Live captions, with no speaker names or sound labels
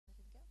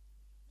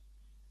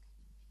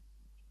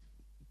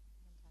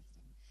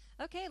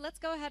Okay, let's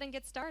go ahead and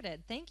get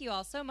started. Thank you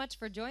all so much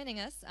for joining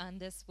us on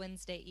this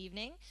Wednesday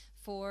evening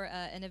for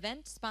an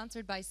event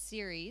sponsored by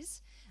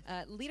Ceres,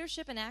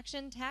 Leadership in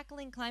Action,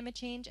 Tackling Climate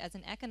Change as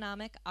an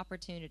Economic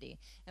Opportunity.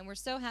 And we're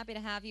so happy to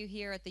have you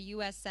here at the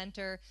U.S.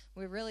 Center.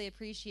 We really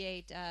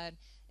appreciate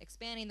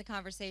expanding the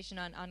conversation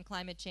on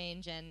climate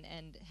change and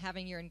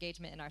having your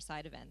engagement in our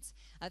side events.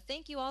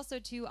 Thank you also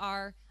to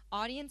our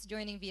audience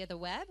joining via the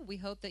web. We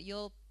hope that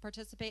you'll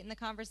participate in the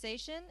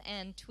conversation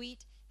and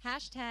tweet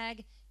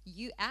hashtag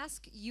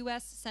Ask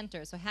US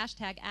Center. So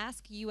hashtag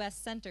Ask US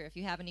Center if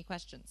you have any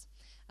questions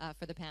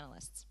for the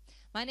panelists.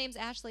 My name's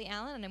Ashley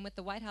Allen, and I'm with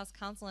the White House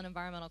Council on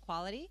Environmental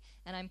Quality,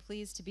 and I'm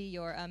pleased to be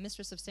your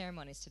Mistress of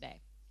Ceremonies today.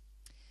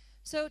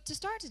 So to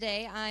start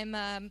today,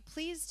 I'm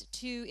pleased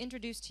to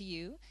introduce to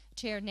you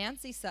Chair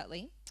Nancy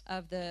Sutley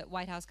of the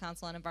White House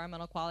Council on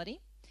Environmental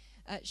Quality.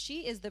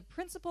 She is the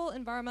Principal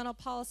Environmental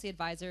Policy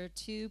Advisor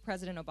to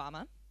President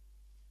Obama,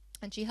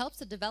 and she helps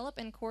to develop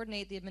and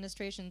coordinate the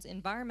administration's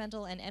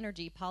environmental and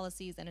energy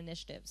policies and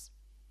initiatives.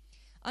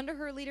 Under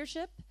her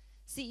leadership,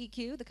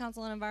 CEQ, the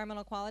Council on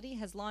Environmental Quality,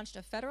 has launched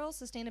a federal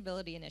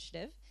sustainability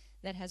initiative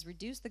that has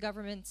reduced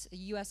the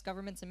U.S.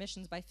 government's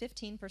emissions by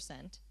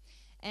 15%,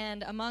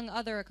 and among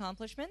other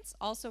accomplishments,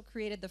 also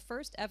created the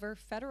first ever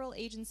federal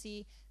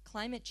agency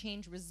climate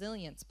change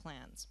resilience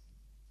plans.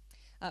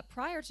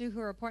 Prior to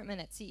her appointment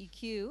at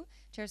CEQ,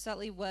 Chair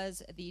Sutley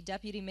was the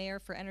Deputy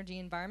Mayor for Energy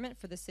and Environment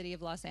for the City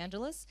of Los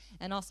Angeles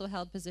and also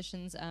held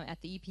positions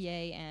at the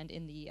EPA and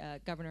in the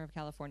Governor of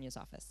California's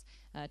office.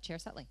 Chair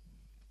Sutley.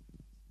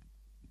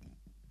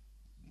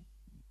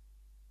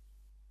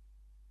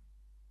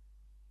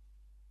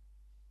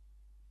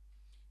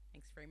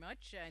 Thanks very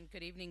much, and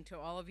good evening to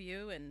all of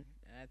you, and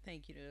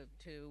thank you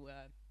to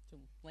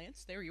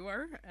Lance. There you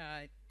are,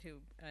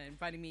 to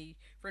inviting me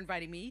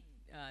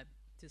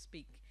to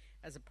speak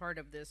as a part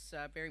of this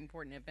very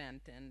important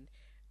event, and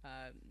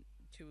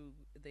to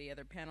the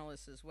other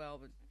panelists as well.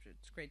 But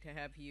it's great to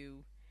have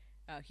you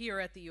here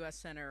at the U.S.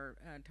 Center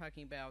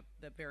talking about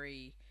the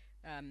very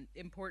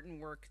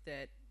important work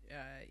that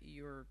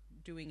you're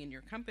doing in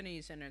your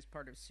companies and as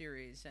part of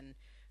Ceres. And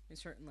we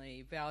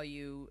certainly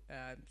value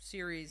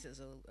Ceres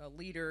as a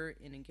leader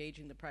in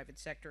engaging the private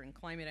sector in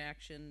climate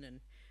action,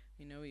 and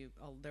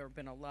there have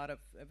been a lot of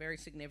very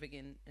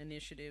significant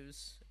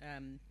initiatives,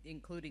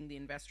 including the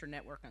Investor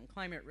Network on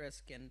Climate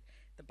Risk and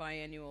the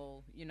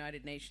biannual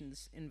United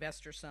Nations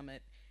Investor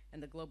Summit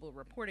and the Global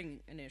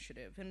Reporting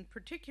Initiative. In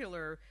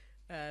particular,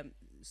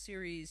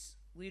 Ceres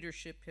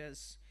leadership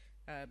has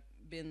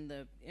been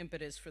the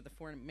impetus for the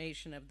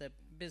formation of the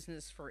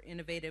Business for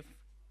Innovative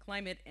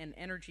Climate and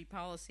Energy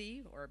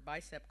Policy, or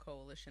BICEP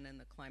Coalition, and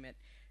the Climate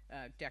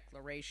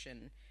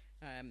Declaration.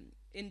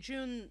 In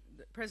June,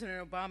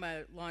 President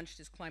Obama launched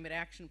his climate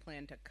action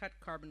plan to cut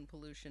carbon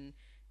pollution,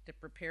 to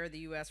prepare the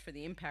U.S. for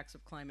the impacts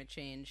of climate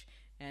change,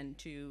 and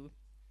to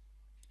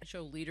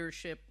show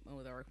leadership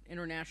with our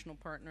international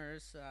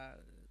partners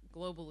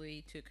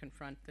globally to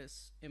confront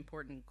this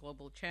important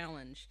global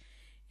challenge.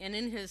 And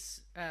in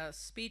his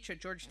speech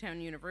at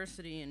Georgetown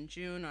University in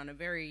June on a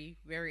very,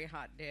 very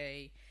hot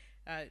day,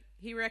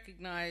 he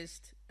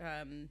recognized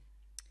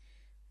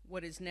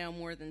what is now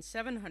more than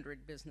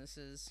 700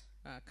 businesses,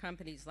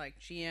 companies like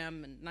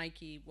GM and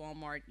Nike,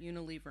 Walmart,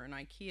 Unilever, and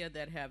IKEA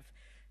that have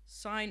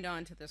signed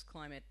on to this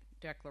climate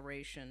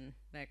declaration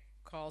that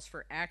calls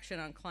action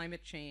on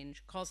climate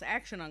change,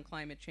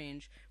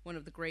 one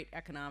of the great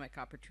economic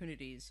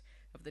opportunities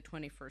of the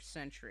 21st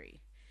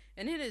century.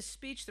 And in his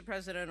speech, the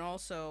president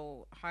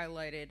also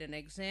highlighted an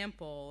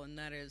example, and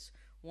that is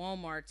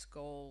Walmart's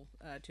goal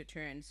to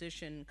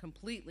transition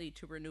completely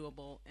to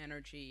renewable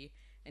energy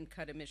and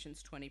cut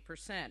emissions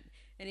 20%.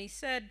 And he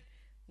said,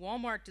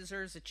 Walmart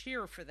deserves a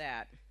cheer for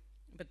that,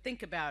 but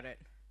think about it.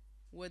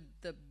 Would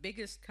the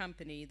biggest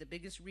company, the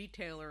biggest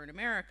retailer in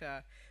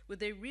America, would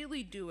they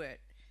really do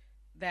it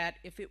that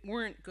if it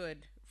weren't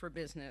good for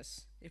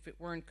business, if it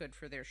weren't good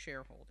for their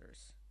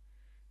shareholders?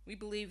 We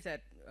believe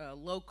that a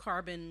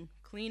low-carbon,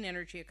 clean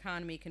energy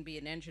economy can be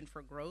an engine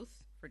for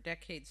growth for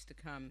decades to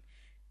come.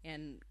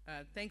 And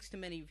thanks to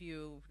many of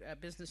you,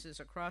 businesses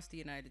across the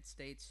United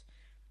States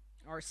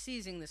are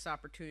seizing this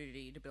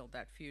opportunity to build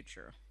that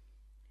future.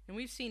 And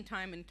we've seen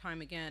time and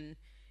time again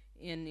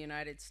in the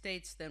United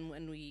States that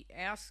when we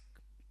ask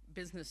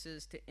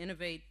businesses to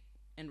innovate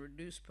and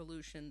reduce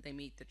pollution, they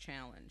meet the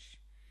challenge.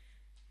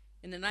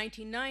 In the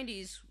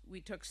 1990s,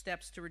 we took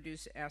steps to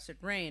reduce acid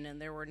rain,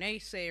 and there were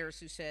naysayers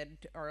who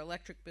said our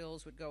electric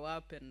bills would go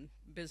up and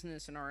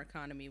business and our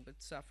economy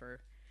would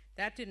suffer.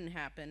 That didn't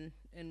happen,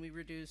 and we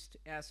reduced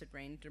acid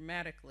rain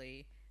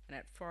dramatically and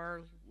at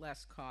far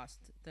less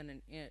cost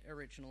than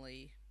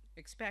originally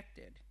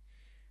expected.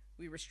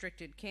 We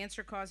restricted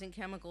cancer-causing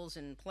chemicals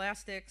in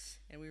plastics,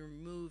 and we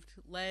removed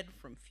lead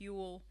from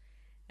fuel,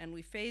 and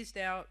we phased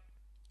out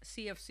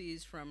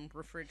CFCs from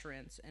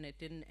refrigerants, and it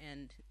didn't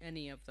end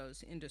any of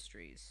those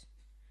industries.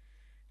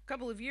 A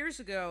couple of years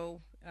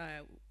ago,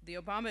 the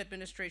Obama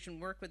administration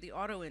worked with the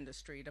auto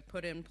industry to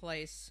put in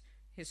place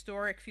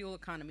historic fuel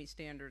economy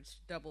standards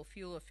to double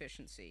fuel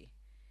efficiency.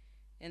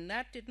 And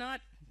that did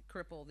not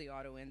cripple the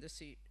auto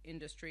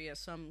industry as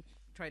some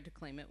tried to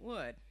claim it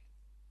would.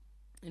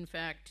 In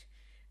fact,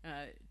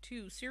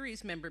 two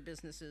series member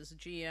businesses,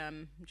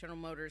 GM, General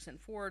Motors,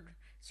 and Ford,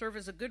 serve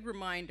as a good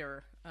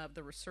reminder of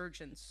the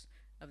resurgence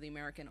of the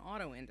American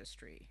auto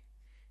industry.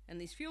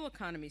 And these fuel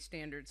economy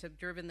standards have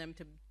driven them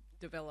to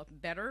develop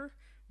better,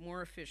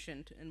 more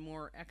efficient, and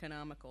more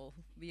economical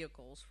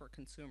vehicles for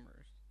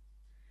consumers.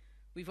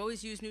 We've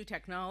always used new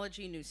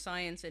technology, new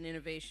science, and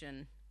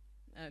innovation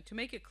to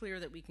make it clear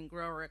that we can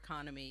grow our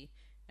economy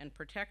and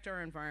protect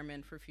our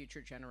environment for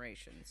future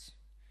generations.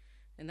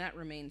 And that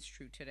remains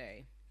true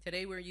today.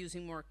 Today we're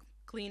using more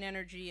clean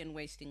energy and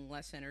wasting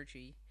less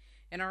energy,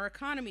 and our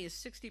economy is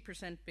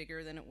 60%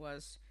 bigger than it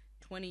was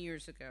 20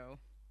 years ago,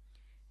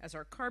 as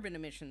our carbon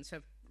emissions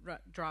have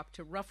dropped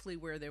to roughly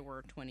where they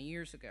were 20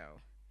 years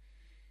ago.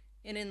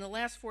 And in the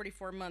last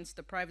 44 months,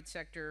 the private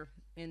sector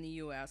in the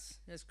U.S.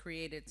 has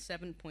created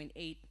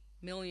 7.8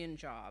 million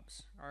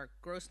jobs. Our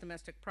gross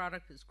domestic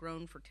product has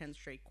grown for 10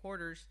 straight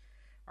quarters.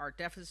 Our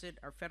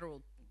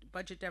federal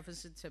budget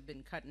deficits have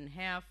been cut in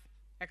half,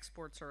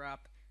 exports are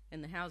up,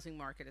 and the housing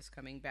market is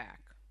coming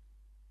back.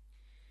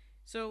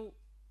 So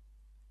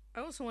I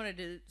also wanted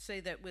to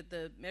say that with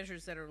the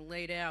measures that are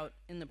laid out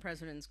in the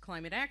President's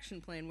Climate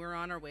Action Plan, we're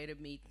on our way to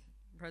meet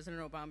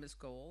President Obama's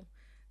goal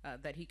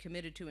that he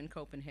committed to in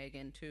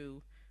Copenhagen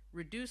to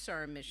reduce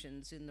our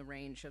emissions in the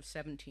range of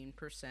 17%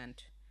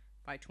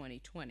 by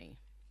 2020.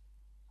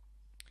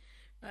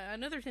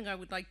 Another thing I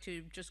would like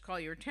to just call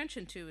your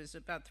attention to is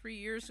about 3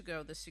 years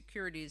ago, the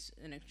Securities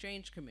and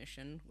Exchange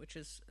Commission, which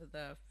is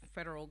the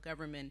federal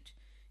government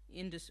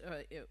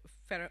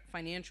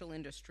financial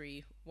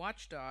industry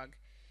watchdog,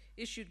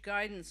 issued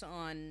guidance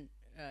on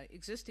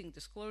existing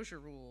disclosure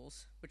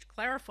rules, which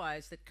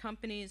clarifies that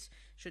companies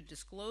should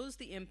disclose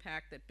the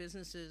impact that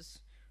businesses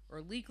or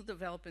legal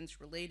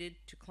developments related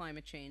to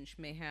climate change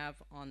may have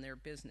on their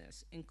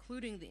business,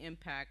 including the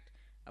impact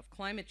of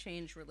climate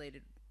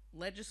change-related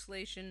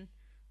legislation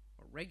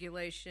or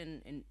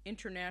regulation in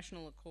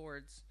international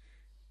accords,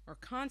 or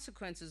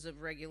consequences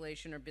of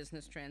regulation or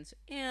business trends,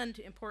 and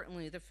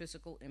importantly, the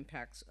physical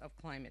impacts of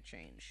climate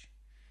change.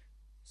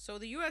 So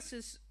the U.S.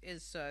 is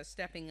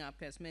stepping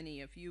up, as many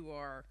of you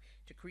are,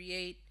 to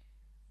create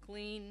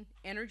clean,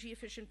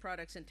 energy-efficient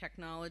products and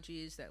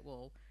technologies that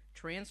will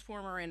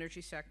transform our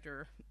energy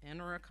sector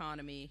and our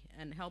economy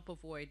and help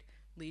avoid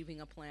leaving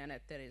a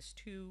planet that is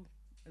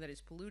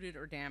polluted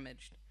or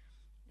damaged,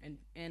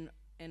 and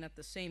at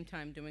the same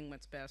time doing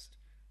what's best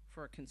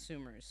for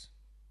consumers.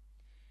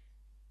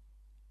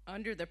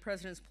 Under the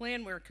President's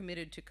plan, we're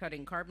committed to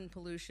cutting carbon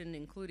pollution,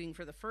 including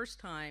for the first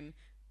time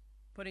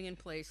putting in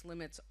place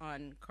limits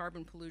on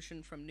carbon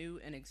pollution from new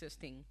and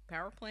existing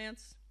power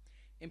plants,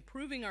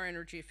 improving our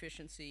energy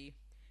efficiency,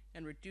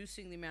 and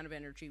reducing the amount of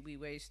energy we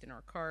waste in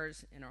our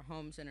cars, in our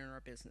homes, and in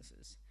our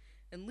businesses,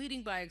 and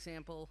leading by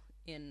example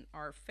in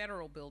our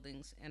federal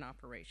buildings and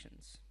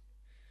operations.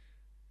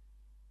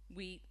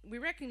 We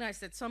recognize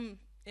that some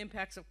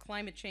impacts of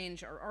climate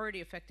change are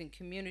already affecting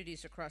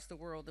communities across the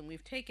world, and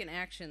we've taken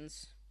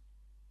actions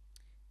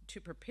to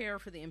prepare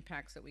for the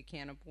impacts that we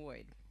can't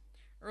avoid.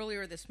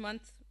 Earlier this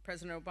month,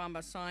 President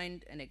Obama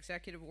signed an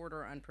executive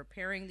order on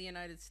preparing the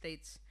United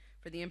States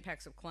for the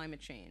impacts of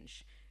climate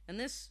change. And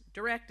this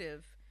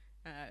directive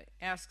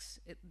asks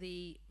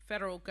the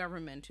federal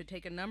government to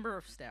take a number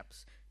of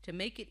steps to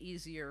make it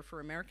easier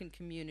for American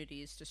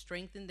communities to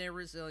strengthen their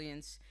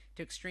resilience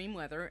to extreme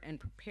weather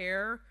and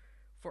prepare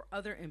for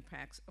other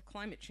impacts of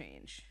climate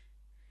change.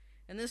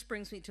 And this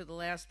brings me to the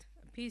last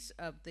piece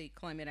of the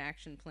Climate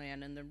Action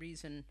Plan and the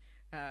reason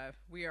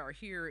we are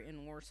here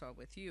in Warsaw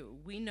with you.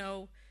 We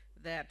know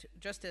that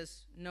just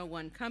as no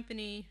one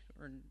company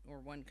or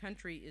one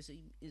country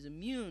is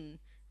immune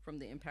from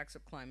the impacts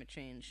of climate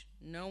change,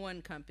 no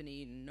one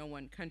company, no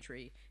one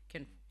country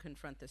can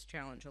confront this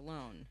challenge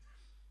alone.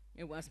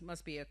 It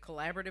must be a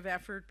collaborative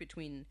effort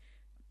between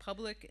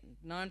public,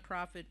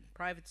 nonprofit,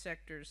 private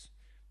sectors,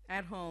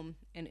 at home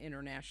and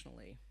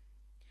internationally.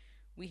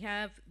 We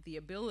have the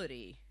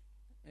ability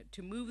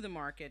to move the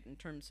market in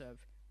terms of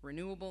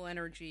renewable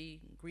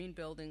energy, green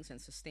buildings,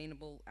 and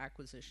sustainable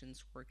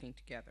acquisitions working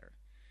together.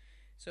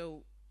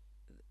 So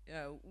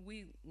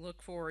we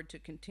look forward to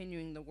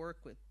continuing the work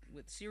with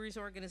Ceres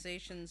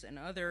organizations and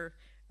other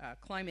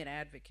climate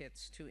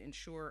advocates to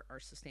ensure our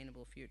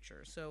sustainable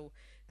future. So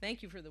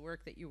thank you for the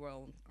work that you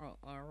all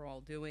are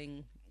all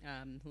doing.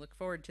 Look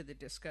forward to the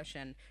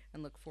discussion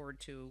and look forward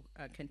to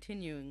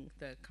continuing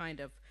the kind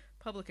of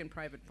public and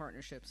private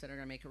partnerships that are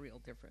going to make a real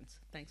difference.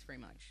 Thanks very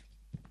much.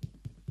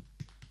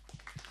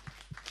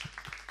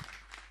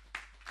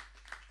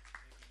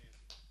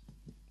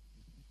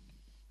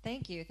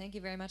 Thank you. Thank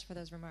you very much for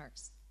those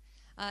remarks.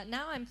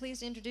 Now I'm pleased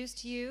to introduce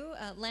to you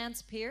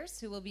Lance Pierce,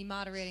 who will be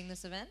moderating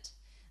this event.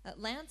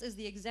 Lance is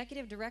the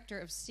Executive Director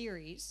of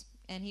Ceres,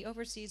 and he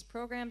oversees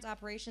programs,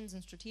 operations,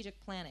 and strategic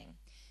planning.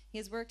 He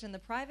has worked in the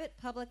private,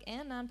 public,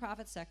 and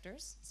nonprofit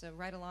sectors, so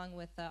right along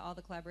with all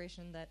the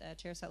collaboration that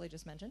Chair Sutley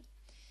just mentioned.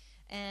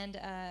 and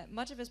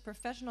much of his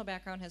professional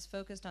background has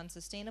focused on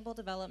sustainable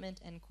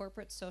development and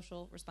corporate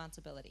social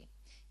responsibility.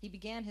 He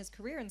began his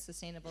career in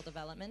sustainable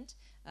development,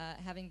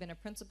 having been a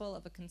principal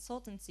of a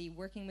consultancy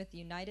working with the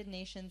United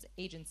Nations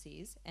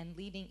agencies and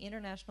leading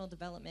international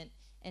development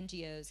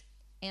NGOs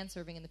and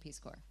serving in the Peace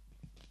Corps.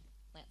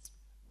 Lance.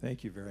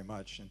 Thank you very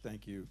much, and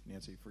thank you,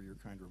 Nancy, for your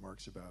kind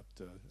remarks about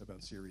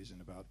Ceres and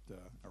about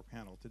our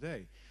panel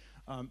today.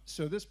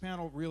 So this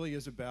panel really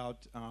is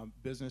about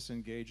business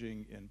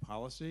engaging in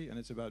policy, and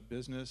it's about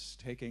business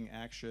taking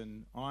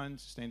action on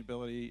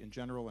sustainability in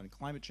general and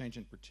climate change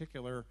in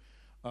particular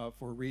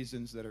for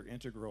reasons that are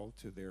integral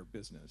to their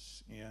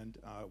business. And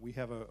we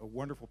have a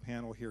wonderful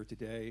panel here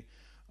today.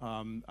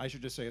 I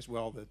should just say as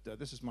well that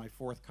this is my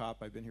fourth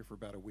COP. I've been here for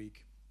about a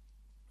week.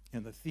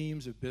 And the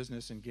themes of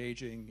business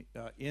engaging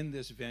in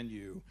this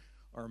venue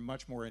are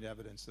much more in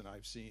evidence than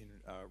I've seen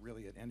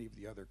really at any of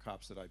the other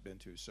COPs that I've been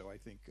to. So I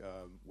think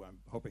I'm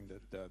hoping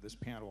that this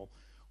panel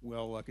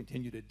will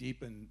continue to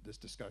deepen this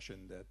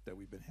discussion that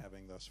we've been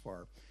having thus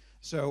far.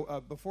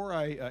 So before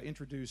I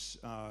introduce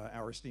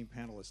our esteemed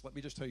panelists, let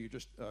me just tell you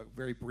just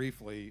very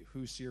briefly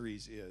who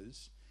Ceres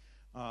is.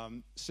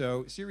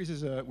 So Ceres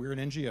is we're an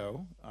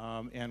NGO,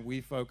 and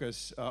we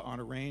focus on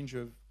a range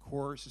of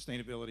core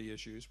sustainability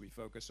issues. We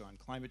focus on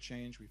climate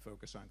change, we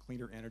focus on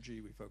cleaner energy,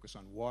 we focus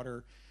on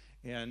water,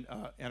 and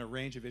a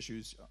range of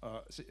issues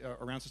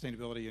around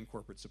sustainability in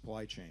corporate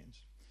supply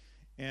chains.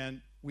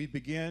 And we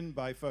begin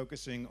by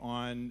focusing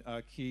on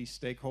key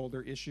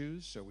stakeholder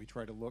issues. So we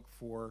try to look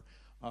for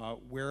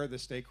where are the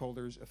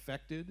stakeholders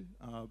affected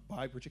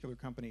by particular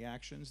company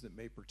actions that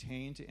may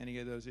pertain to any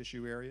of those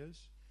issue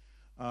areas.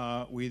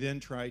 We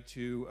then try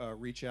to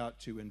reach out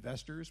to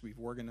investors. We've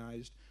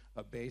organized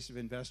a base of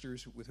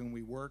investors with whom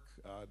we work.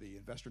 The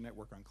Investor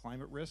Network on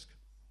Climate Risk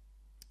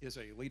is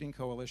a leading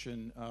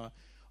coalition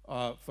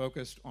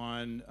focused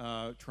on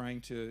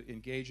trying to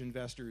engage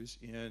investors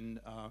in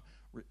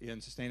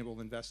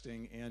sustainable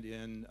investing and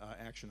in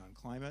action on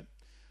climate.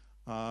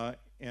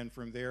 And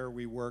from there,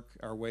 we work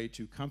our way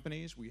to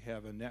companies. We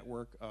have a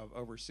network of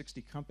over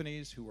 60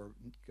 companies who are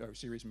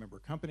Ceres member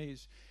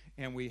companies,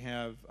 and we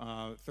have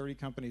 30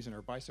 companies in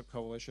our BICEP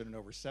coalition and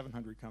over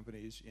 700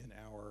 companies in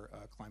our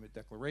climate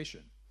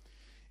declaration.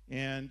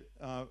 And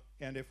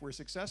if we're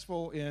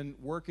successful in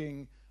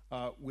working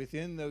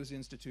within those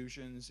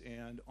institutions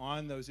and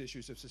on those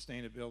issues of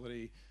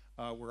sustainability,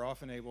 we're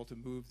often able to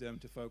move them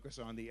to focus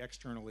on the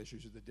external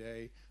issues of the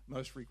day,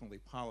 most frequently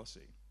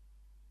policy.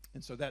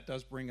 And so that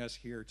does bring us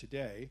here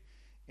today.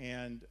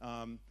 And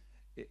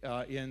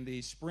in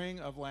the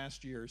spring of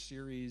last year,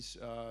 Ceres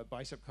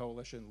BICEP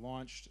Coalition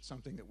launched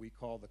something that we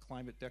call the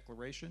Climate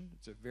Declaration.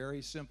 It's a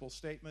very simple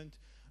statement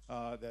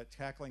that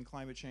tackling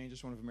climate change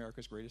is one of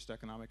America's greatest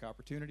economic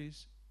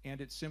opportunities, and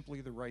it's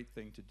simply the right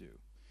thing to do.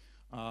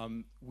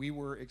 We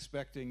were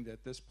expecting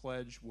that this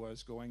pledge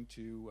was going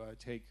to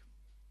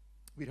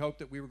we'd hoped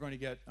that we were going to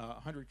get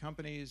 100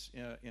 companies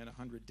in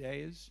 100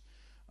 days.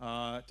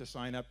 To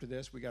sign up to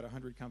this. We got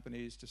 100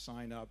 companies to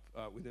sign up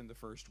within the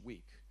first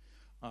week,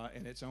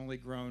 and it's only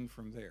grown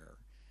from there.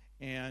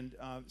 And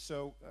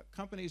so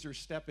companies are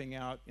stepping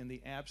out in the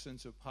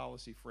absence of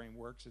policy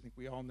frameworks. I think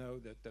we all know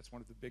that that's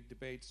one of the big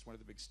debates, one of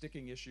the big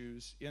sticking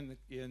issues in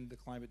the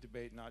climate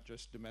debate, not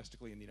just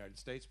domestically in the United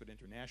States, but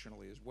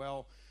internationally as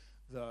well.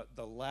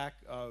 The lack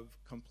of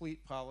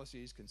complete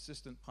policies,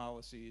 consistent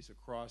policies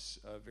across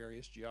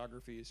various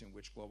geographies in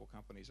which global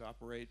companies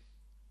operate,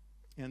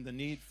 and the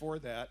need for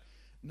that,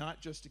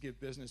 not just to give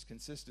business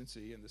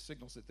consistency and the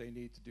signals that they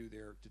need to do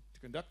to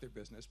conduct their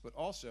business, but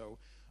also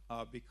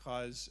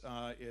because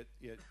it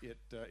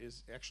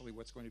is actually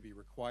what's going to be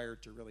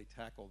required to really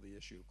tackle the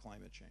issue of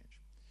climate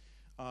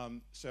change.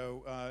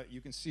 So you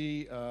can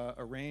see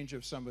a range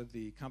of some of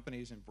the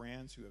companies and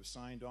brands who have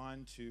signed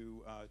on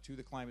to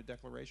the Climate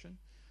Declaration.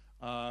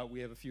 We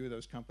have a few of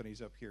those companies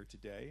up here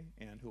today,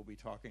 and who'll be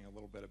talking a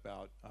little bit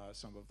about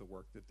some of the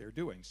work that they're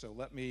doing. So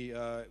let me,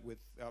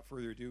 without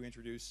further ado,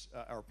 introduce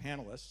our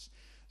panelists.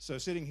 So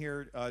sitting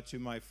here to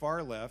my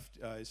far left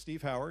is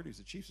Steve Howard, who's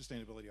the Chief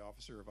Sustainability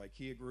Officer of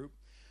IKEA Group.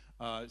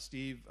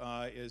 Steve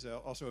is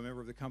also a member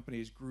of the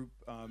company's group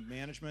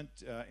management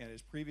and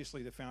is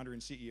previously the founder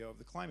and CEO of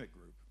the Climate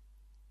Group.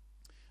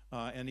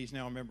 And he's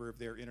now a member of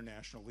their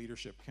International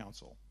Leadership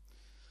Council.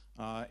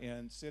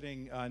 And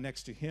sitting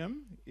next to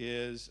him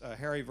is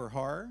Harry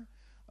Verhaar.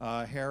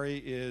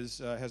 Harry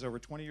has over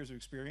 20 years of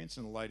experience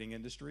in the lighting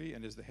industry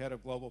and is the head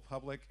of global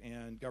public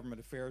and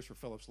government affairs for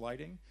Philips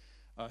Lighting.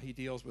 He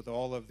deals with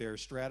all of their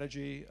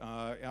strategy,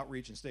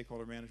 outreach, and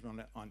stakeholder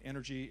management on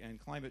energy and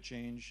climate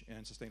change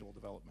and sustainable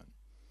development.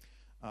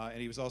 And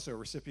he was also a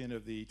recipient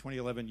of the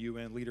 2011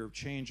 UN Leader of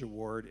Change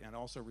Award and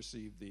also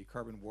received the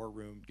Carbon War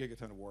Room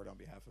Gigaton Award on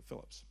behalf of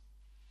Philips.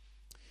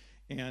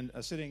 And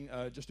sitting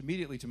just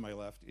immediately to my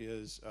left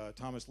is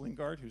Thomas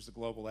Lingard, who's the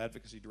Global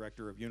Advocacy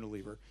Director of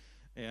Unilever.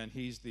 And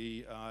he's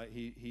he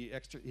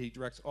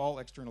directs all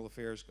external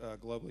affairs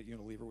globally at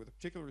Unilever with a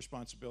particular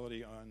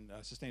responsibility on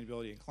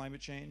sustainability and climate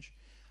change.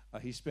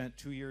 He spent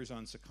 2 years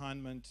on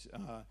secondment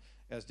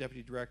as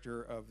Deputy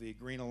Director of the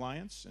Green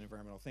Alliance, an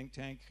environmental think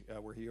tank,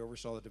 where he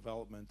oversaw the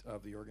development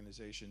of the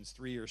organization's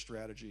 3-year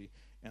strategy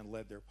and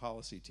led their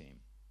policy team.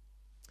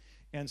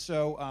 And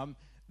so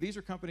these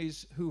are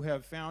companies who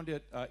have found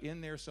it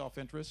in their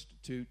self-interest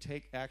to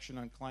take action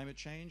on climate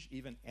change,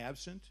 even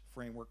absent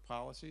framework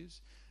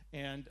policies.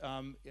 And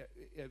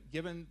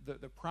given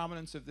the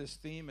prominence of this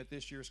theme at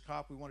this year's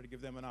COP, we wanted to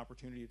give them an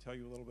opportunity to tell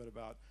you a little bit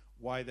about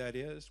why that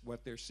is,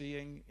 what they're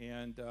seeing,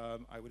 and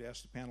I would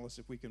ask the panelists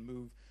if we can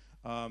move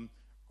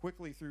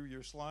quickly through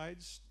your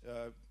slides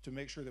to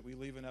make sure that we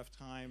leave enough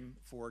time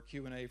for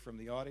Q&A from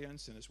the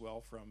audience and as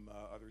well from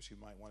others who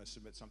might want to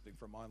submit something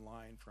from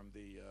online from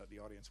the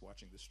audience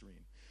watching the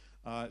stream.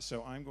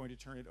 So I'm going to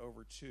turn it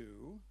over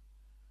to,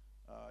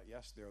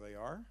 yes, there they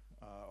are,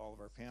 all of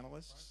our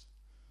panelists.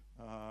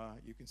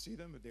 You can see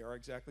them, but they are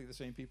exactly the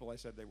same people I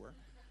said they were.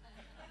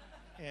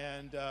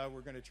 And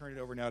we're going to turn it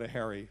over now to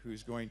Harry,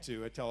 who's going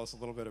to tell us a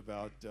little bit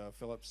about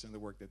Philips and the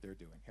work that they're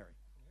doing. Harry.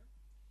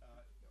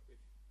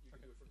 You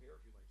can do it from here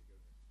if you'd like to go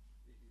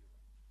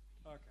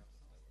there. Okay.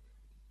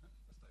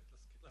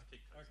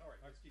 All right,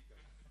 let's keep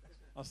going.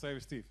 I'll stay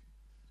with Steve.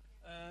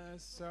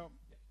 So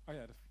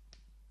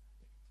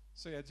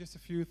yeah, just a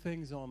few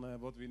things on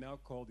what we now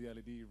call the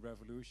LED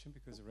revolution,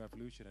 because a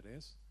revolution it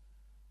is.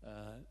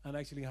 And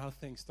actually how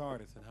things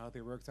started and how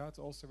they worked out,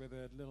 also with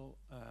a little,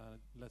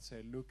 let's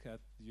say, look at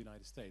the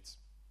United States.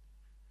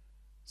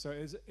 So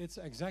it's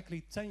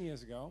exactly 10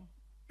 years ago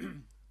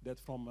that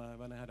from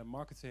when I had a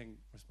marketing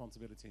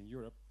responsibility in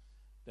Europe,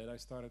 that I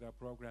started our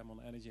program on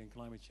energy and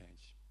climate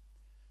change.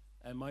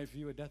 And my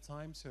view at that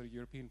time, so the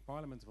European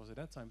Parliament was at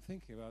that time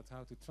thinking about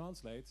how to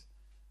translate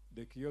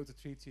the Kyoto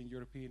Treaty in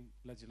European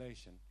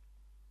legislation.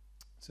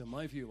 So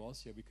my view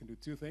was, yeah, we can do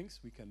two things.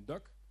 We can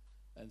duck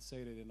and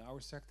say that in our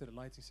sector, the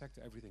lighting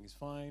sector, everything is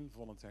fine,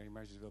 voluntary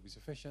measures will be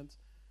sufficient,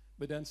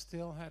 but then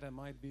still there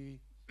might be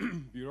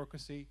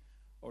bureaucracy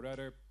or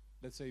other,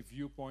 let's say,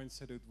 viewpoints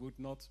that it would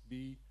not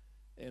be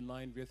in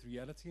line with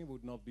reality and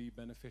would not be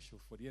beneficial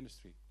for the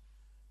industry.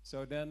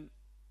 So then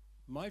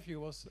my view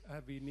was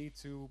we need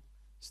to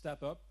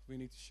step up, we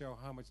need to show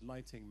how much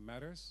lighting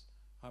matters,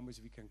 how much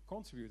we can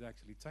contribute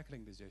actually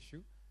tackling this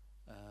issue,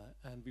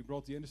 and we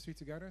brought the industry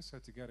together, so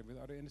together with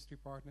other industry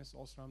partners,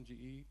 Osram,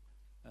 GE,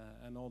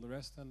 and all the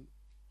rest, and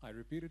I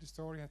repeated the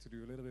story, had to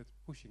do a little bit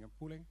pushing and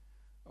pulling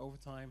over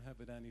time,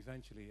 but then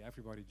eventually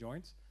everybody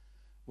joined.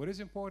 What is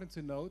important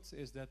to note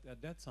is that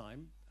at that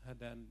time,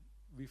 then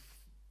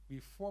we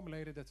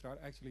formulated that there are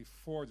actually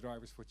 4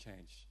 drivers for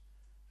change.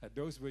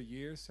 Those were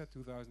years,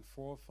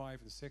 2004,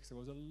 5, and 6, there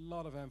was a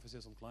lot of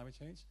emphasis on climate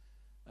change,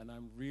 and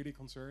I'm really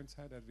concerned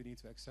that we need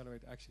to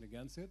accelerate action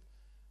against it.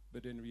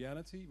 But in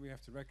reality, we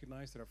have to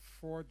recognize there are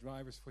 4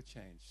 drivers for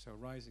change. So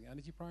rising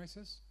energy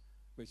prices,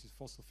 which is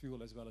fossil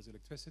fuel as well as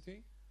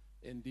electricity.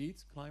 Indeed,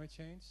 climate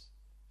change,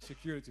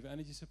 security of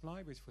energy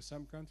supply, which for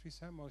some countries,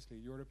 mostly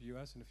Europe,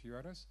 US, and a few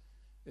others,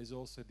 is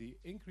also the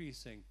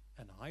increasing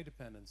and high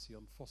dependency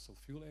on fossil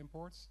fuel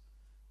imports,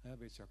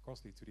 which are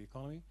costly to the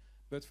economy.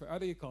 But for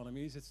other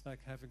economies, it's like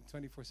having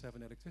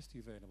 24/7 electricity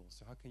available.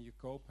 So how can you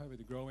cope with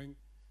the growing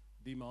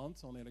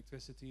demand on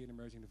electricity in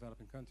emerging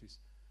developing countries?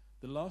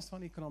 The last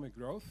one, economic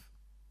growth,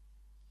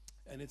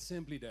 and it's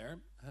simply there,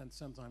 and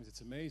sometimes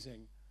it's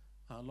amazing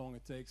how long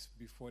it takes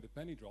before the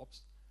penny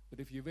drops. But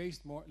if you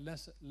waste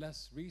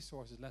less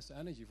resources, less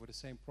energy for the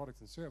same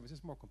product and service,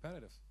 it's more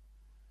competitive.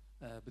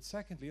 But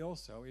secondly,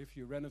 also, if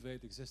you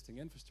renovate existing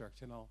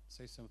infrastructure, and I'll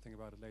say something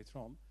about it later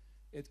on,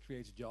 it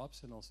creates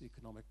jobs and also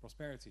economic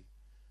prosperity.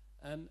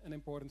 And an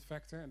important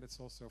factor, and that's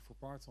also for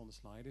parts on the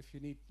slide, if you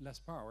need less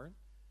power,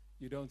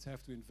 you don't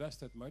have to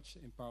invest that much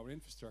in power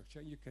infrastructure,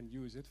 and you can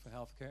use it for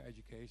healthcare,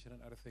 education,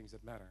 and other things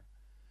that matter.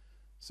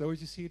 So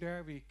as you see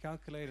there, we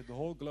calculated the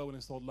whole global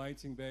installed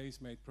lighting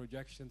base, made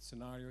projections,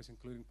 scenarios,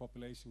 including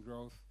population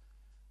growth,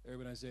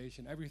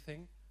 urbanization,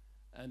 everything.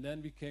 And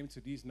then we came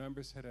to these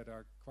numbers that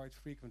are quite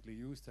frequently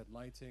used, that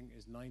lighting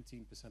is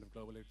 19% of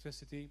global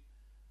electricity.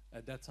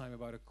 At that time,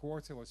 about a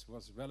quarter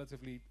was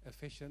relatively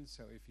efficient.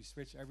 So if you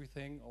switch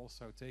everything,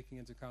 also taking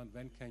into account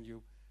when can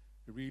you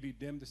really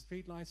dim the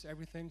street lights,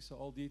 everything, so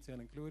all detail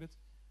included,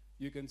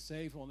 you can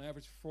save on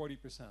average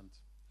 40%.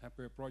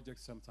 Per project,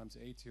 sometimes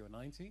 80 or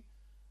 90.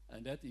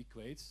 And that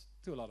equates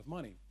to a lot of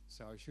money.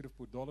 So I should have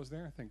put dollars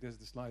there. I think this is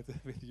the slide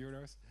with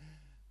euros.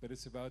 But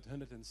it's about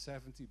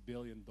 $170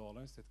 billion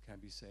that can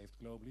be saved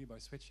globally by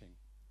switching.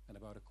 And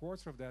about a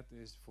quarter of that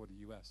is for the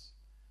US.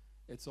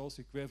 It's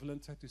also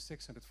equivalent to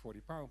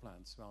 640 power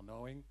plants, well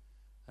knowing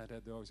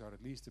that those are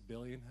at least $1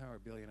 billion or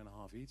 $1.5 billion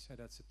each. And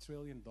that's $1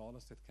 trillion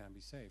that can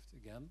be saved.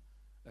 Again,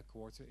 a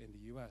quarter in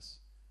the US.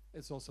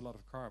 It's also a lot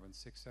of carbon,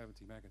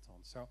 670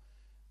 megatons. So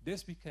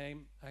this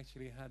became,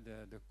 actually had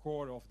the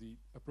core of the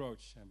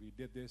approach, and we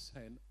did this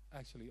in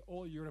actually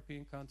all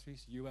European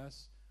countries,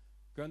 US,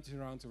 countries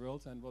around the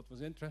world, and what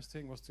was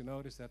interesting was to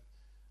notice that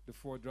the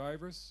 4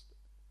 drivers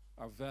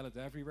are valid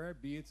everywhere,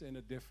 be it in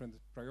a different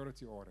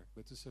priority order,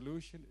 but the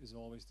solution is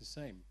always the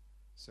same.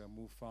 So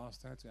move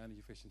faster to energy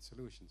efficient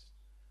solutions.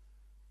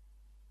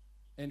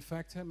 In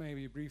fact,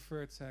 maybe a brief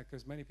word,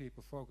 because many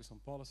people focus on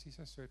policies,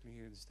 certainly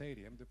here in the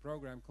stadium. The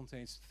program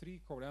contains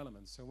 3 core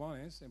elements. So one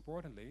is,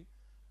 importantly,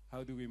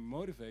 how do we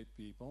motivate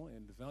people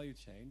in the value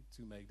chain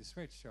to make the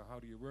switch? So how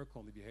do you work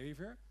on the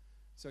behavior?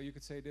 So you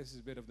could say this is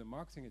a bit of the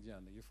marketing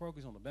agenda. You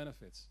focus on the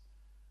benefits.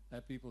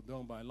 People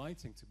don't buy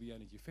lighting to be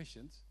energy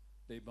efficient.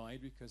 They buy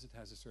it because it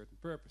has a certain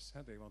purpose.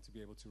 They want to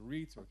be able to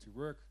read or to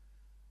work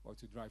or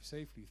to drive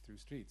safely through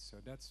streets. So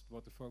that's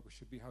what the focus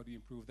should be. How do you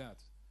improve that?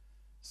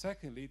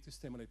 Secondly, to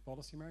stimulate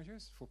policy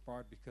measures, for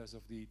part because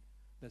of the,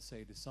 let's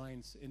say, the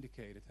science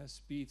indicated has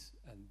speed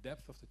and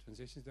depth of the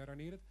transitions that are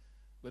needed.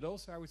 But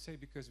also, I would say,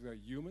 because we are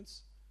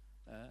humans,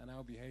 and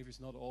our behavior is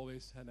not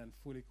always and then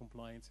fully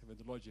compliant with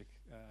the logic,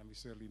 and we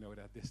certainly know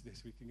that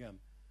this week again.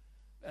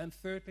 And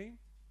thirdly,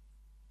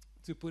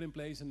 to put in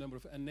place a number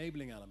of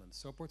enabling elements.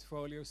 So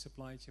portfolio,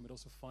 supply chain, but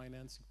also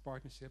financing,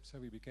 partnerships. So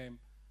we became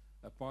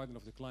a partner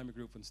of the Climate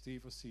Group when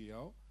Steve was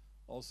CEO,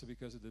 also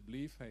because of the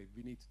belief, hey,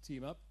 we need to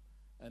team up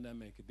and then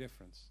make a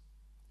difference.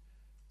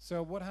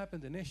 So what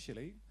happened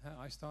initially,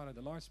 I started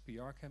a large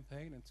PR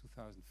campaign in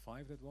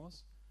 2005 that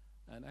was,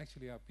 and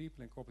actually our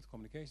people in corporate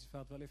communications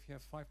felt, well, if you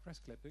have 5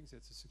 press clippings,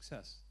 it's a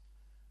success.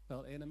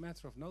 Well, in a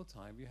matter of no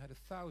time, we had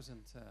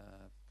 1,000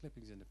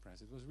 clippings in the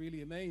press. It was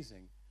really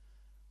amazing.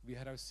 We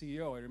had our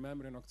CEO, I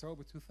remember in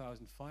October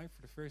 2005,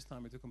 for the first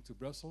time I took him to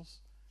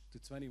Brussels, to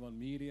 21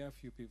 media, a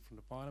few people from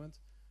the parliament,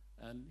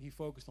 and he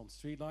focused on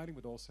street lighting,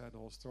 but also had the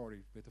whole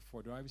story with the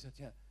 4 drivers. He said,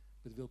 yeah,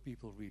 but will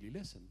people really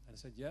listen? And I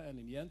said, yeah, and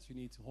in the end, you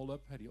need to hold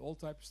up the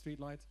old type of street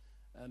light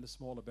and the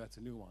smaller,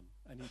 better new one.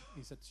 And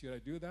he said, should I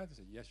do that? I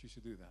said, yes, you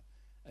should do that.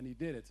 And he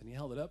did it, and he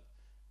held it up,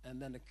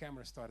 and then the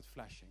camera started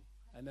flashing.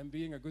 And then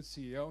being a good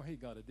CEO, he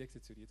got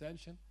addicted to the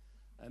attention,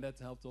 and that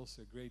helped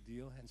also a great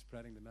deal in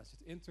spreading the message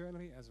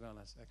internally as well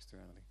as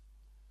externally.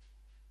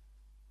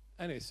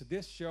 Anyway, so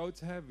this showed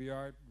how we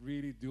are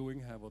really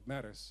doing what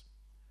matters.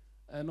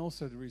 And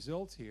also the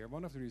result here,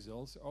 one of the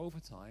results over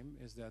time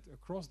is that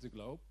across the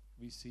globe,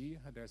 we see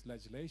there's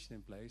legislation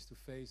in place to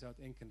phase out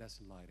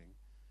incandescent lighting.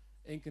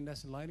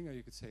 Incandescent lighting, or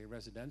you could say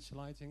residential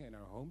lighting in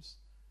our homes,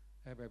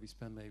 where we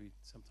spend maybe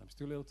sometimes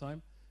too little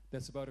time,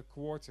 that's about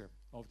 1/4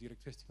 of the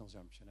electricity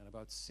consumption. And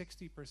about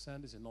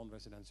 60% is in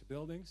non-residential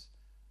buildings,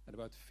 and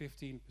about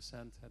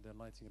 15% the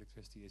lighting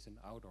electricity is in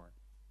outdoor.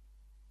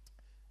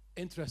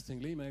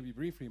 Interestingly, maybe a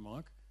brief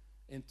remark,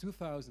 in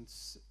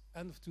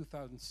end of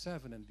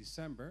 2007 and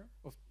December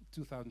of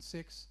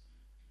 2006,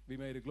 we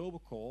made a global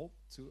call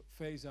to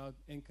phase out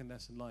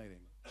incandescent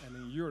lighting. And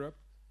in Europe,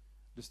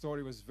 the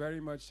story was very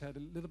much had a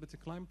little bit of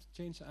climate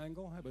change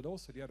angle, but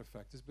also the other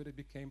factors, but it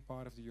became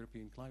part of the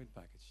European climate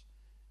package.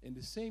 In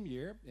the same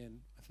year,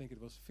 I think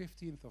it was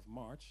 15th of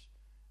March,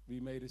 we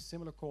made a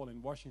similar call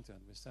in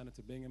Washington with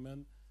Senator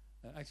Bingaman.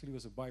 Actually, it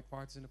was a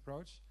bipartisan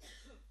approach,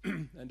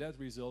 and that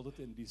resulted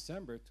in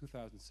December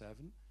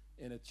 2007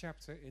 in a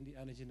chapter in the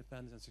Energy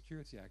Independence and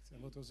Security Act.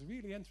 And what was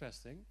really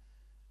interesting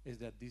is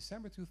that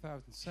December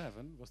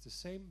 2007 was the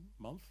same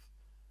month,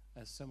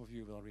 as some of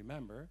you will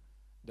remember,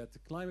 that the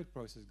climate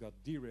process got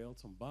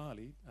derailed on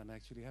Bali, and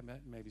actually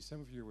maybe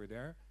some of you were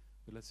there,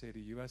 but let's say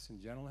the US in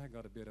general had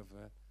got a bit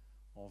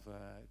of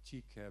a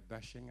cheek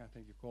bashing, I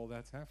think you call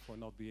that, for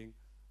not being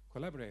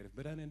collaborative.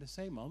 But then in the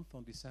same month,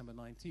 on December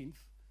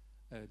 19th,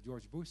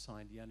 George Bush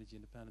signed the Energy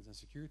Independence and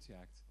Security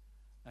Act,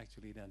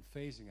 actually then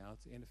phasing out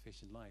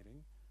inefficient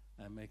lighting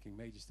and making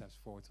major steps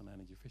forward on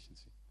energy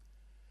efficiency.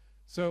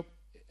 So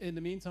in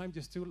the meantime,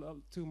 just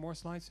two more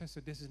slides. So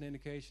this is an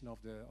indication of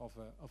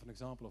an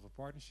example of a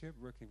partnership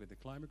working with the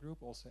Climate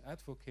Group, also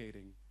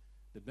advocating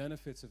the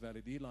benefits of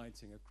LED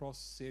lighting across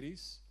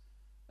cities.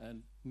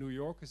 And New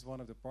York is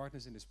one of the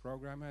partners in this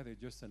program. They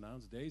just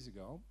announced days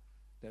ago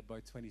that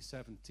by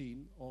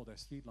 2017, all their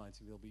street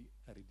lighting will be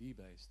LED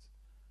based.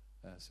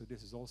 So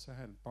this is also,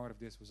 and part of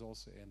this was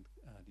also in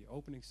the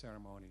opening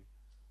ceremony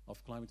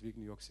of Climate Week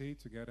New York City,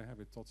 together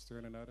with Todd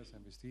Stern and others,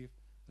 and with Steve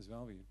as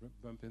well. We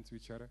bump into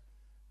each other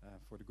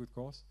for the good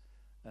cause.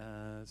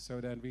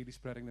 So then really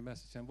spreading the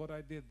message. And what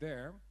I did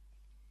there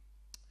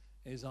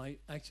is I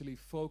actually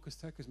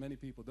focused, because many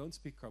people don't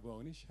speak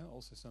Carbonisch,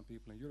 also some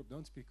people in Europe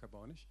don't speak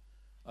Carbonisch.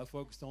 I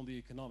focused on the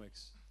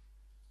economics.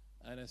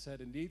 And I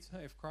said, indeed,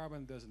 if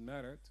carbon doesn't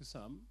matter to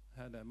some,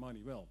 then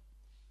money will.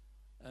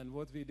 And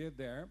what we did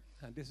there,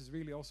 and this is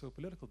really also a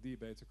political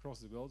debate across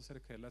the world, I said,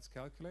 okay, let's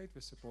calculate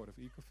with support of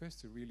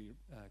Ecofist to really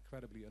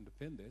credibly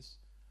underpin this.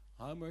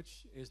 How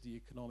much is the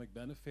economic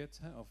benefit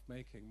of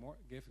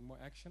giving more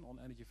action on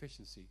energy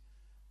efficiency,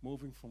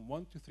 moving from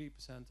 1% to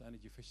 3%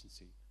 energy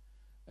efficiency?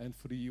 And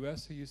for the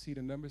US, you see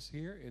the numbers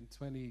here in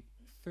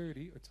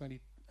 2030 or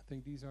 20. I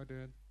think these are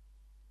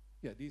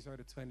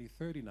the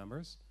 2030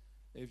 numbers.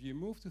 If you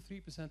move to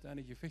 3%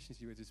 energy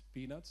efficiency, which is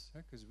peanuts,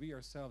 because we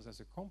ourselves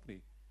as a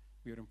company,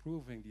 we are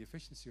improving the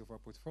efficiency of our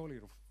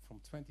portfolio from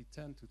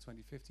 2010 to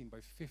 2015 by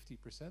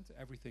 50%,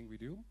 everything we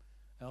do,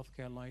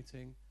 healthcare,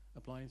 lighting,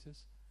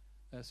 appliances.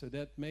 So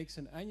that makes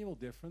an annual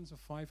difference of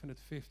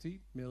 $550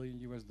 million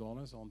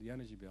on the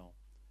energy bill.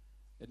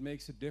 It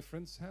makes a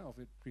difference of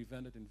a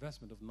prevented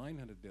investment of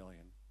 $900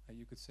 billion. And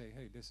you could say,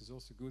 hey, this is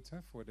also good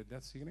for the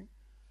debt ceiling.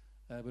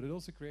 but it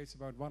also creates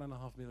about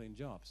 1.5 million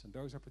jobs, and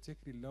those are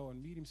particularly low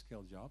and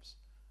medium-scale jobs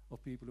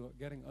of people who are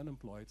getting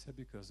unemployed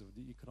because of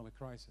the economic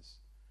crisis.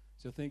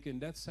 So I think in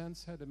that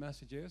sense, the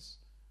message is,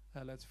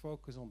 let's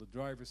focus on the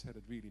drivers that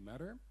really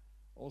matter.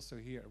 Also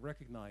here,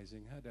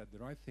 recognizing that the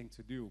right thing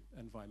to do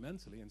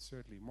environmentally and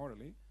certainly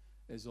morally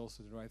is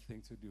also the right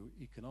thing to do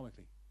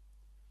economically.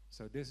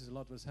 So this is a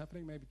lot what's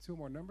happening. Maybe 2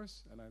 more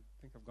numbers, and I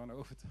think I've gone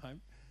over time.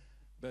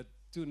 But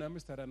 2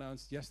 numbers that I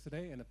announced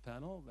yesterday in a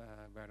panel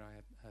where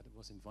I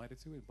was invited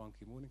to with Ban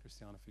Ki-moon and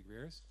Christiana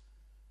Figueres.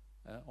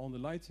 On the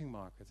lighting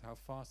market, how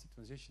fast the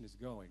transition is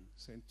going.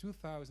 So in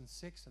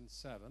 2006 and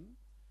 2007,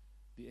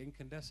 the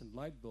incandescent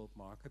light bulb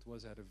market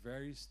was at a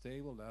very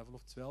stable level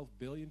of 12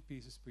 billion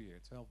pieces per year,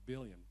 12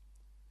 billion.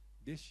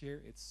 This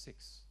year it's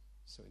 6.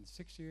 So in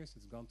 6 years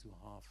it's gone to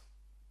half.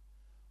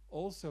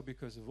 Also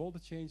because of all the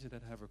changes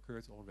that have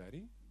occurred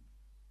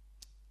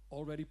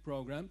already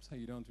programmed, so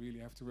you don't really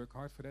have to work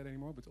hard for that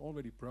anymore, but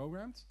already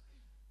programmed,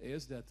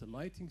 is that the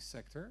lighting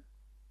sector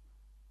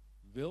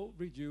will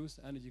reduce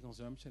energy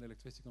consumption,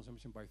 electricity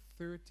consumption by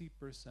 30%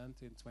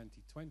 in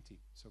 2020,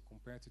 so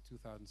compared to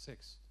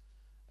 2006.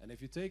 And if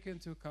you take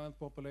into account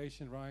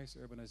population rise,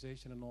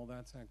 urbanization and all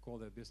that, and call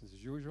that business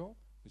as usual,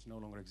 which no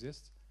longer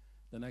exists,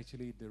 then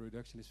actually the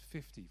reduction is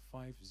 50%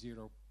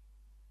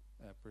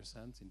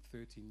 in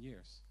 13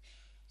 years.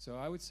 So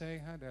I would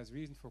say there's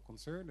reason for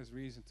concern, there's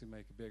reason to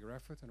make a bigger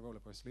effort and roll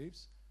up our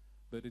sleeves,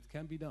 but it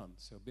can be done.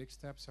 So big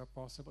steps are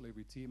possible if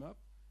we team up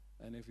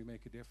and if we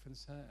make a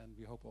difference, and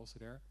we hope also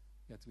there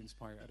to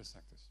inspire other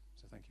sectors.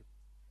 So thank you.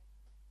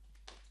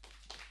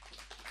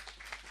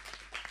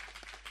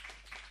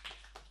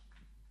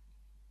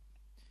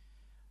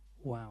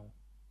 Wow.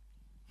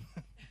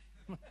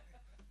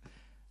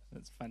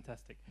 That's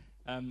fantastic.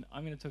 I'm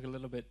going to talk a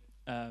little bit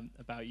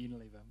about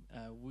Unilever.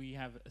 We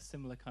have a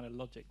similar kind of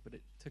logic, but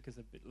it took us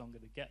a bit longer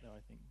to get there,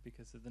 I think,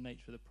 because of the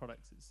nature of the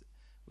products.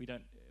 We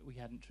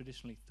hadn't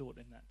traditionally thought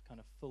in that kind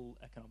of full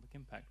economic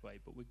impact way,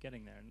 but we're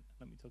getting there, and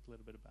let me talk a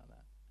little bit about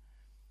that.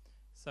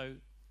 So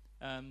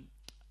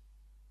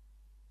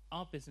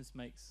our business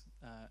makes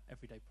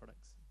everyday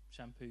products,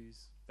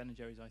 shampoos, Ben &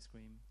 Jerry's ice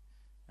cream,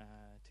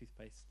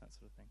 toothpaste, that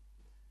sort of thing.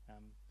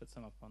 Put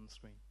some up on the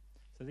screen.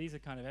 So these are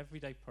kind of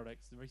everyday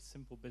products, a very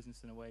simple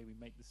business in a way. We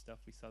make the stuff,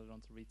 we sell it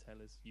on to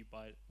retailers, you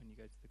buy it when you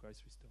go to the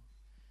grocery store.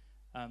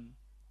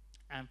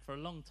 And for a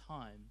long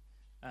time,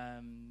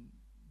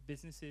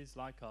 businesses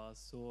like ours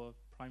saw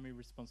primary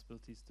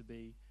responsibilities to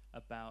be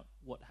about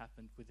what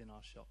happened within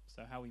our shop.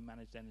 So how we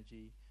managed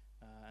energy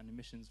and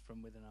emissions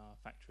from within our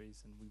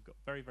factories, and we've got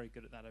very, very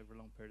good at that over a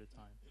long period of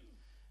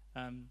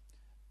time.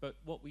 But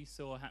what we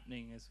saw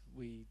happening as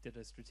we did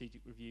a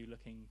strategic review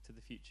looking to the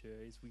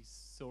future is we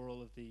saw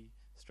all of the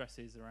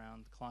stresses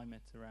around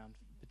climate, around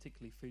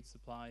particularly food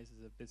supplies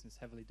as a business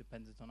heavily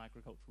dependent on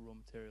agricultural raw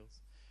materials,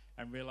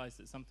 and realized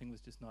that something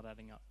was just not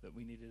adding up, that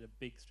we needed a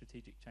big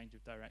strategic change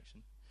of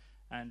direction.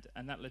 And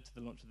that led to the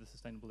launch of the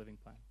Sustainable Living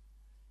Plan.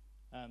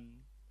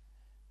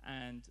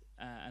 And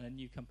a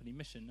new company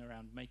mission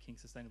around making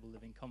sustainable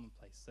living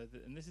commonplace. So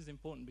and this is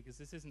important because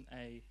this isn't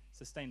a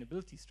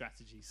sustainability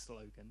strategy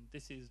slogan.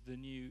 This is the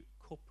new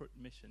corporate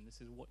mission. This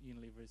is what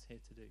Unilever is here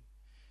to do.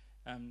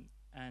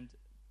 And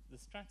the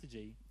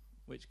strategy,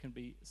 which can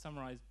be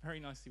summarized very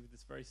nicely with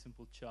this very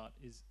simple chart,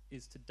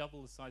 is to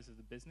double the size of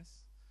the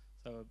business.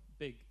 So a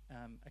big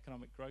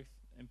economic growth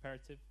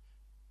imperative,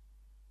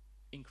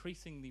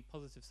 increasing the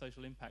positive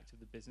social impact of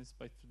the business,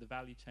 both through the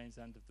value chains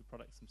and of the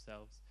products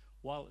themselves,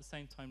 while at the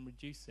same time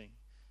reducing,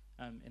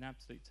 in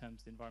absolute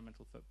terms, the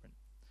environmental footprint.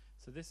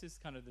 So this is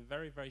kind of the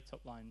very, very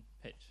top line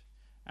pitch.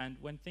 And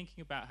when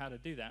thinking about how to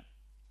do that,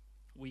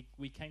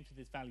 we came to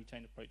this value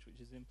chain approach,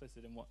 which is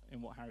implicit in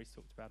what Harry's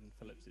talked about in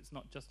Philips. It's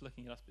not just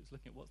looking at us, but it's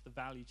looking at what's the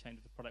value chain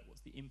of the product,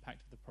 what's the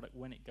impact of the product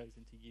when it goes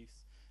into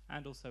use,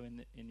 and also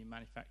in the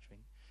manufacturing.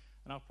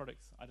 And our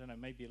products, I don't know,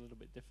 maybe a little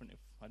bit different.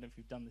 I don't know if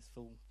you've done this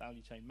full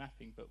value chain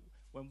mapping, but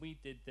when we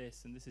did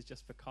this, and this is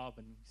just for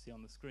carbon you see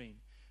on the screen,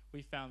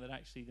 we found that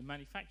actually the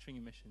manufacturing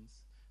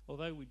emissions,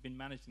 although we'd been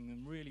managing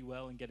them really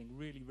well and getting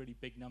really, really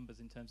big numbers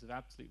in terms of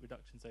absolute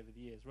reductions over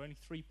the years, were only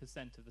 3%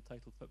 of the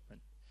total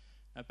footprint.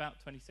 About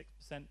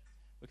 26%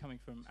 were coming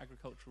from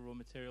agricultural raw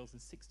materials,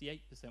 and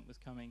 68% was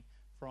coming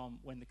from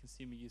when the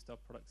consumer used our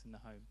products in the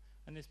home.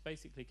 And this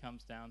basically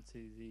comes down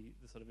to the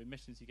sort of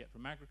emissions you get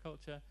from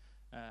agriculture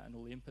and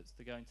all the inputs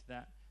that go into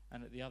that,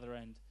 and at the other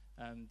end,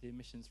 the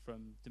emissions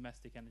from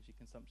domestic energy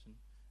consumption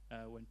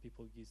when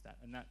people use that.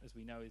 And that, as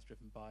we know, is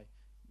driven by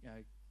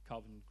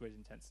carbon grid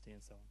intensity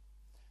and so on.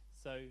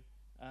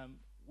 So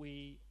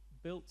we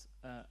built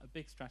a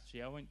big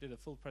strategy. I won't do the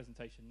full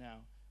presentation now,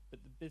 but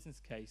the business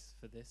case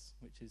for this,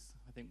 which is,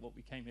 I think, what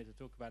we came here to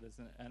talk about as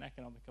an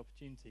economic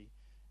opportunity,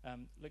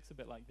 looks a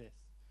bit like this.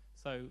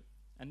 So,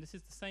 and this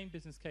is the same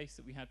business case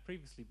that we had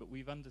previously, but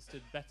we've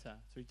understood better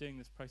through doing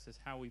this process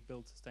how we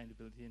build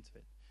sustainability into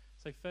it.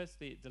 So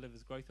firstly, it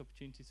delivers growth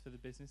opportunities for the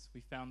business.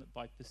 We found that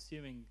by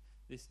pursuing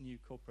this new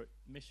corporate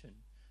mission,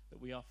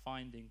 that we are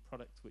finding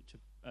products which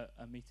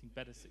are meeting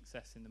better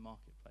success in the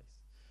marketplace.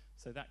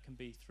 So that can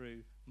be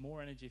through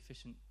more energy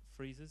efficient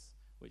freezers,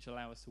 which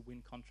allow us to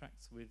win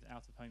contracts with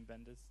out-of-home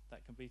vendors.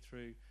 That can be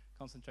through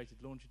concentrated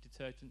laundry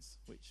detergents,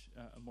 which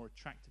are more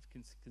attractive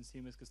to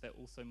consumers because they're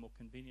also more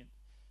convenient.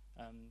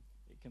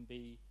 It can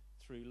be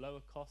through lower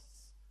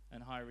costs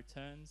and higher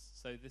returns.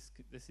 So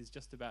this is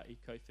just about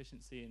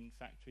eco-efficiency in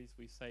factories.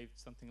 We've saved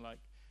something like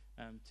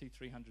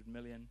 200-300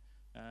 million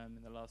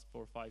in the last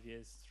 4 or 5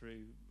 years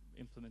through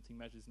implementing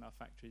measures in our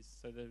factories.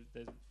 So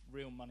there's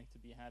real money to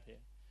be had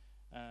here,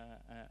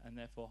 and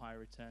therefore higher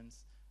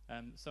returns.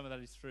 Some of that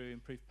is through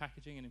improved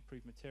packaging and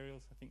improved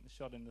materials. I think the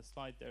shot in the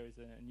slide there is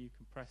a new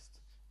compressed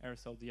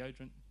aerosol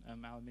deodorant.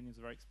 Aluminium is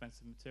a very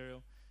expensive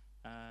material,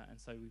 and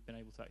so we've been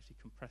able to actually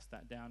compress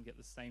that down, get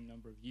the same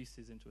number of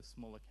uses into a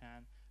smaller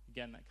can.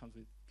 Again, that comes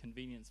with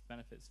convenience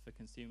benefits for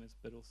consumers,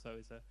 but also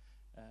is a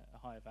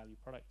higher value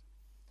product.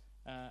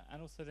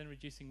 And also then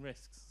reducing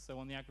risks. So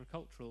on the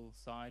agricultural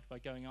side, by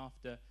going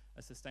after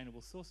a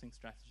sustainable sourcing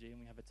strategy, and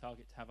we have a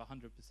target to have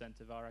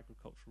 100% of our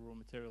agricultural raw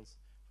materials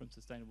from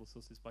sustainable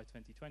sources by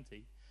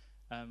 2020,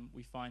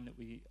 we find that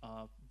we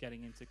are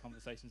getting into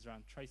conversations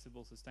around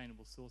traceable,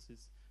 sustainable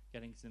sources,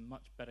 getting into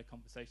much better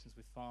conversations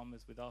with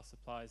farmers, with our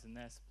suppliers and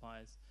their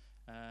suppliers,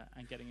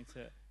 and getting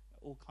into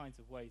all kinds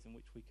of ways in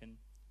which we can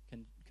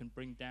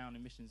bring down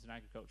emissions in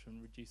agriculture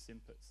and reduce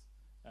inputs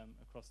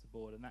across the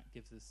board. And that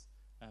gives us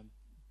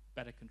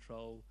better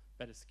control,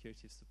 better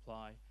security of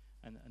supply,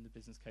 and the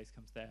business case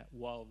comes there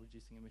while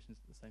reducing emissions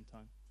at the same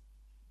time.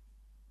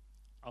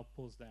 I'll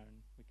pause there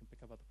and we can pick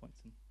up other points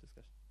in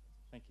discussion.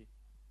 Thank you.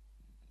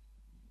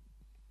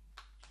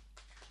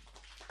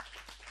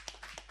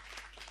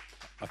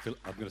 I feel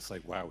I'm going to say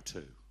wow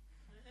too.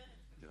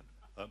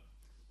 Yeah.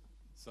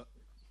 So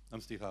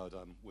I'm Steve Howard.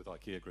 I'm with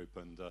IKEA Group,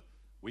 and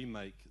we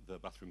make the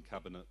bathroom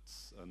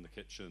cabinets and the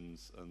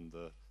kitchens and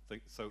the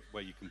things, so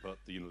where you can put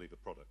the Unilever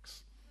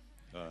products.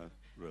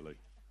 Really.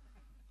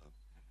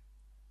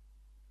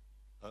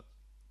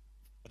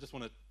 I just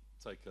want to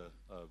take a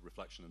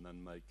reflection and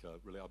then make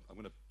really. I'm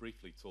going to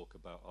briefly talk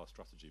about our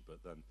strategy,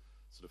 but then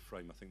sort of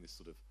frame. I think this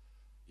sort of.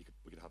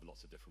 We could have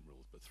lots of different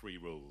rules, but 3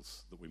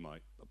 rules that we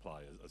might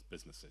apply as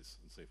businesses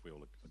and see if we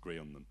all agree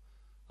on them.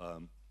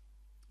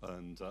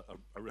 And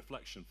a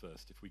reflection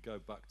first. If we go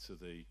back to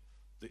the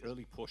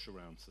early push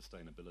around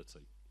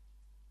sustainability,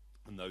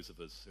 and those of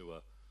us who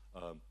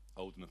are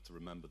old enough to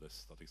remember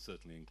this, that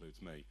certainly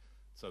includes me.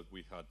 So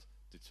we had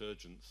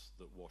detergents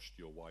that washed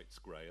your whites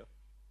grayer.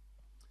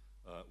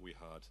 We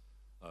had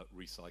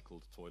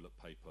recycled toilet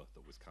paper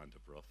that was kind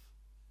of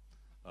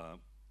rough.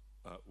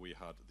 We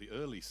had the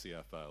early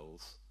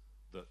CFLs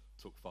that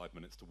took 5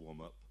 minutes to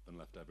warm up and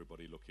left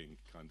everybody looking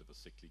kind of a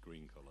sickly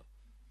green colour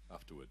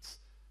afterwards.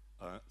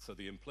 So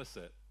the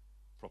implicit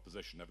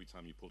proposition every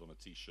time you pulled on a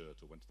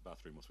t-shirt or went to the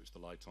bathroom or switched the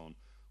light on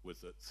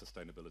was that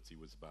sustainability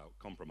was about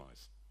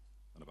compromise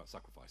and about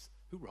sacrifice.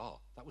 Hoorah!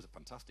 That was a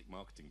fantastic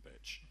marketing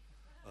pitch.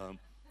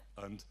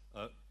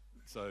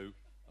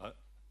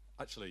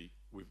 Actually,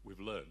 we've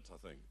learned, I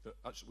think, that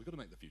actually we've got to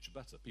make the future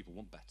better. People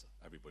want better.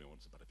 Everybody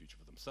wants a better future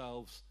for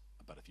themselves,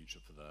 a better future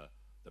for their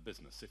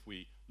business. If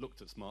we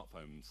looked at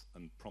smartphones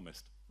and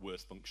promised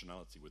worse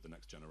functionality with the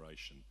next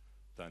generation,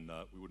 then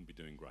we wouldn't be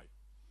doing great.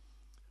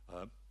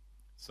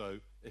 So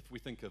if we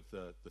think of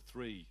the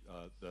 3,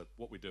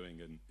 what we're doing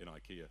in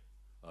IKEA,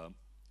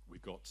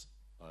 we've got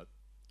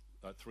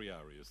 3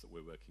 areas that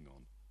we're working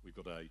on. We've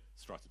got a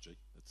strategy.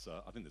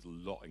 I think there's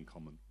a lot in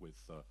common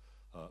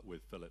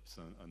with Philips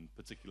and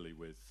particularly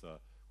with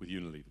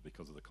Unilever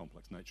because of the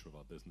complex nature of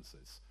our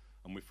businesses.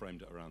 And we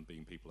framed it around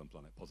being people and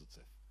planet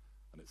positive.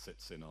 And it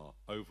sits in our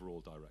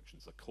overall direction.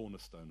 It's a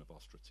cornerstone of our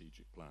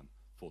strategic plan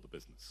for the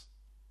business.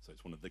 So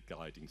it's one of the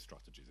guiding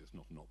strategies. It's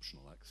not an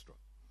optional extra.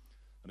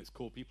 And it's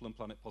called People and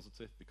Planet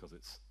Positive because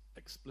it's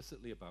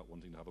explicitly about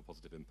wanting to have a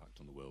positive impact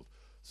on the world.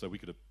 So we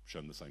could have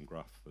shown the same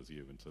graph as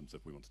you in terms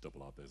of we want to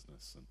double our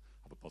business and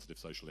have a positive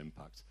social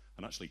impact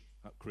and actually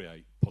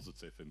create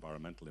positive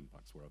environmental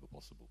impacts wherever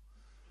possible.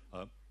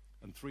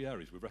 And 3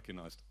 areas we've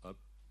recognised,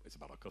 it's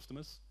about our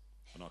customers,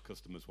 and our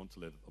customers want to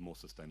live a more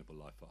sustainable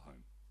life at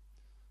home.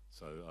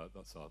 So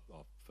that's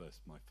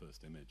my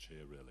first image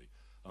here, really.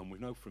 And we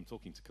know from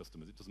talking to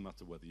customers, it doesn't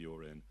matter whether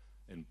you're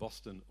in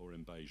Boston or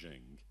in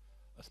Beijing,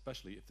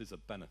 especially if there's a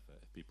benefit,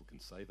 if people can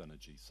save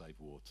energy, save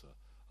water,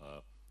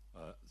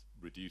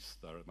 reduce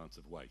their amount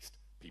of waste,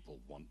 people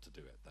want to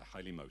do it. They're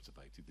highly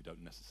motivated. They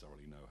don't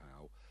necessarily know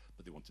how,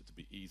 but they want it to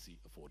be easy,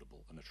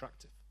 affordable, and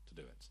attractive to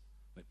do it.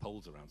 And it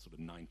polls around sort of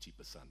 90%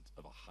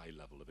 of a high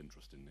level of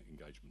interest and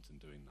engagement in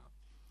doing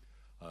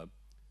that.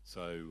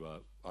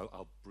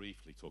 I'll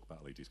briefly talk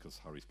about LEDs because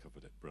Harry's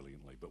covered it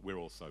brilliantly, but we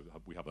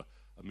have a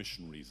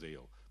missionary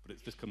zeal.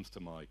 But this comes to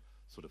my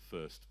sort of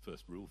first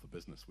rule for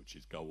business, which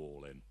is go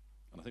all in.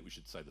 And I think we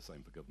should say the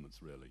same for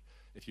governments, really.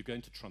 If you're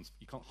going to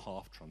you can't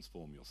half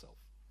transform yourself.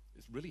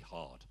 It's really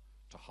hard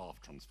to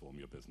half transform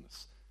your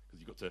business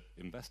because you've got to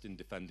invest in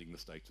defending the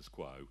status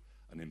quo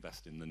and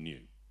invest in the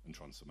new and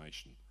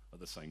transformation at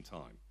the same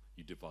time.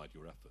 You divide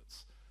your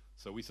efforts.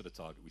 So we set a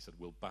target. We said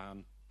we'll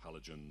ban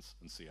halogens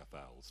and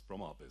CFLs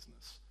from our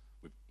business.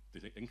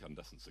 The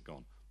incandescents are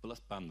gone, but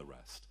let's ban the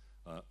rest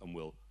and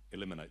we'll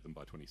eliminate them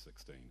by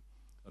 2016.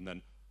 and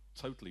then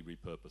totally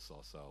repurpose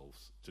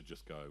ourselves to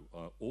just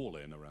go all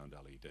in around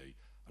LED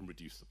and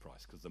reduce the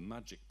price. Because the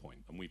magic point,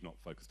 and we've not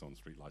focused on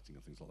street lighting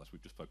and things like that,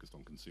 we've just focused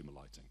on consumer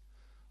lighting.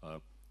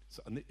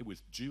 And it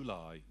was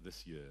July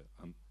this year,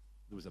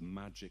 there was a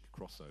magic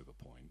crossover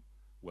point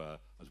where,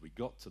 as we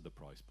got to the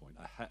price point,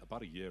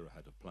 about a year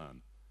ahead of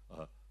plan,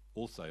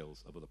 all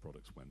sales of other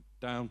products went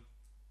down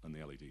and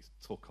the LEDs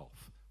took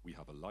off. We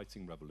have a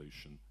lighting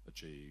revolution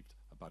achieved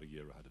about a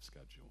year ahead of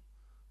schedule.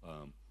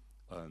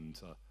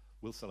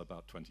 We'll sell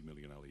about 20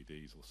 million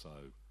LEDs or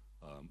so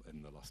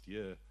in the last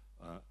year.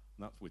 And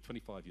that's with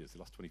 25 years, the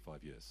last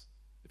 25 years.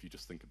 If you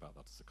just think about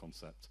that as a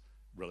concept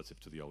relative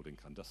to the old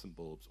incandescent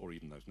bulbs, or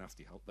even those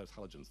nasty those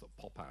halogens that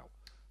pop out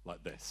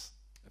like this.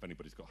 If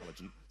anybody's got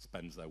halogen,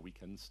 spends their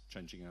weekends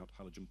changing out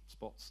halogen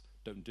spots,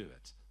 don't do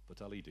it.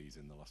 But LEDs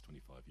in the last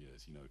 25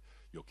 years, you know,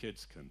 your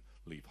kids can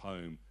leave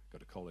home, go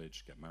to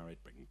college, get married,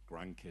 bring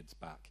grandkids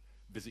back,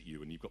 visit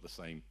you, and you've got the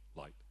same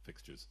light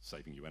fixtures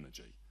saving you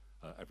energy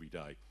every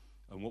day.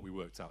 And what we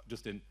worked out,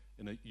 just in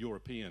a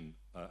European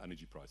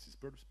energy prices,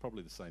 but it's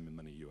probably the same in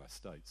many US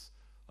states,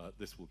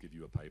 this will give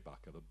you a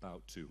payback of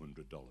about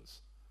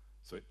 $200.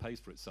 So it pays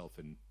for itself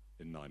in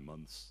 9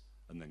 months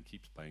and then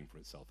keeps paying for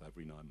itself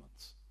every 9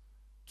 months.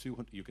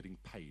 You're getting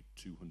paid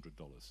 $200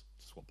 to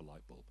swap a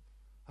light bulb.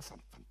 That's a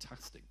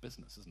fantastic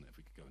business, isn't it, if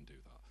we could go and do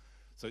that?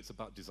 So it's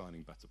about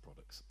designing better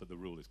products, but the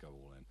rule is go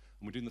all in. And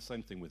we're doing the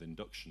same thing with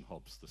induction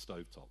hobs, the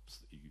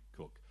stovetops that you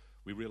cook.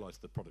 We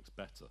realized the product's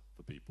better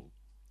for people,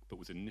 but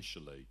was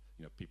initially,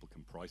 you know, people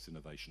can price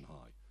innovation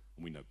high.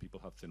 And we know people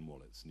have thin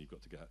wallets, and you've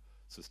got to get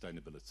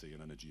sustainability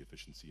and energy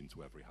efficiency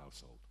into every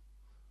household.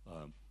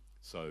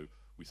 So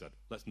we said,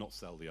 let's not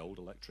sell the old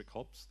electric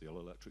hobs, the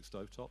old electric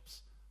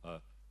stovetops.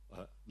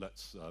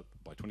 Let's,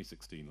 by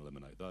 2016,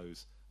 eliminate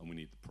those, and we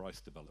need the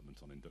price development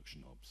on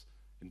induction hobs.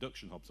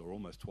 Induction hobs are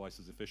almost twice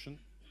as efficient,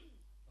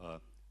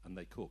 and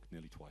they cook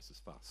nearly twice as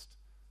fast.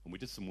 And we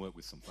did some work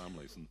with some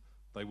families, and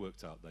they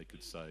worked out they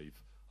could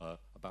save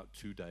about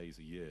 2 days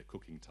a year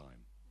cooking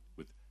time.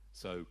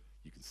 So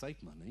you can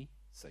save money,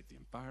 save the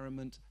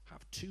environment,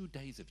 have 2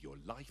 days of your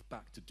life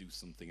back to do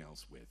something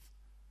else with,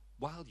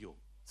 while you're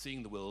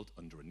seeing the world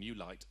under a new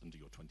light under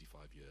your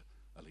 25-year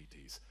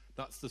LEDs.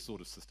 That's the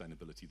sort of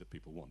sustainability that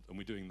people want, and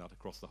we're doing that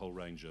across the whole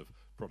range of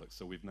products.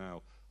 So we've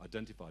now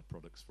identified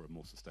products for a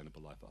more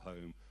sustainable life at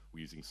home.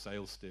 We're using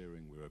sales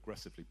steering. We're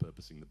aggressively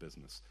purposing the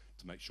business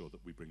to make sure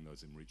that we bring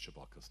those in reach of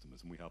our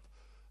customers. And we have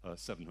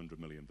 700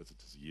 million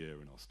visitors a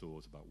year in our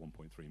stores, about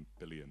 1.3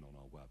 billion on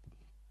our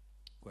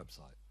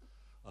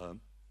website.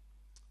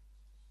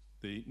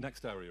 The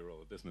next area of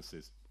our business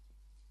is,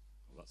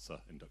 well, that's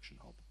induction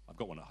hob. I've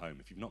got one at home.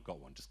 If you've not got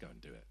one, just go and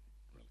do it,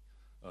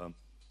 really.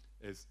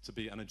 Is to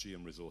be energy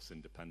and resource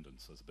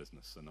independent as a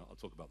business. And I'll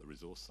talk about the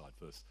resource side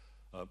first.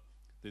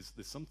 There's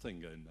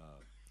something in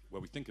where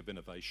we think of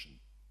innovation.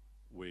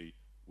 We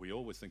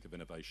always think of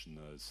innovation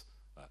as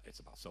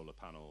it's about solar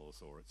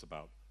panels, or it's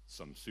about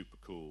some super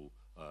cool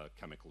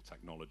chemical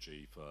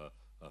technology for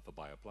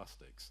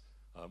bioplastics.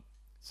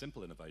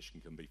 Simple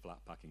innovation can be flat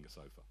packing a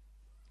sofa.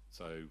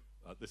 So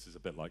this is a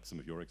bit like some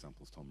of your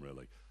examples, Tom,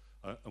 really.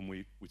 And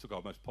we took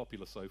our most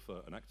popular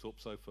sofa, an Ektorp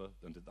sofa,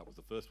 and that was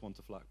the first one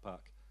to flat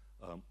pack.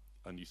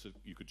 And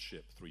you could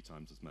ship 3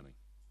 times as many.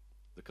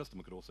 The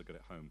customer could also get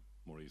it home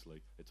more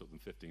easily. It took them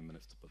 15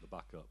 minutes to put the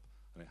back up,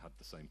 and it had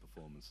the same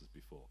performance as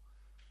before.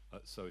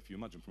 So if you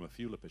imagine from a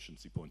fuel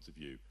efficiency point of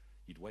view,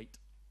 you'd wait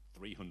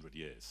 300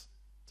 years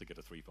to get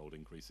a 3-fold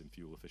increase in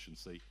fuel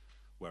efficiency,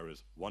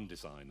 whereas one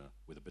designer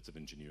with a bit of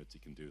ingenuity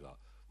can do that.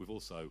 We've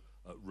also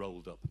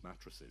rolled up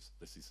mattresses.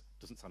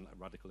 Doesn't sound like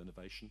radical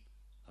innovation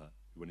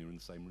when you're in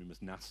the same room as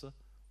NASA.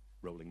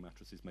 Rolling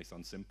mattresses may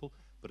sound simple,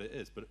 but it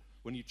is. But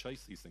when you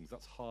chase these things,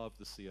 that's half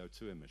the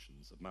CO2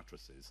 emissions of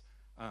mattresses,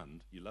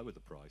 and you lower the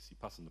price, you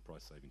pass on the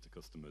price saving to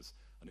customers,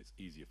 and it's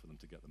easier for them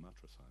to get the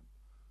mattress home.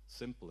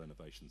 Simple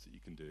innovations that you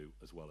can do,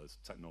 as well as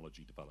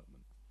technology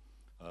development.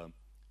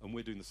 And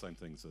we're doing the same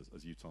things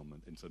as you, Tom,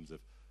 in terms of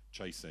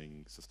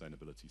chasing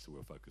sustainability. So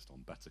we're focused on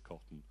better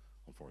cotton,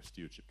 on Forest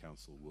Stewardship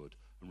Council wood,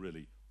 and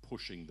really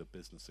pushing the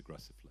business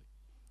aggressively.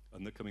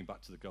 And they're coming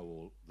back to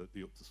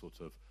to sort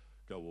of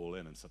go all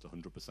in and set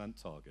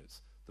 100%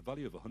 targets. The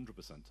value of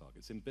 100%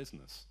 targets in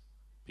business,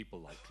 people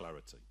like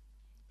clarity,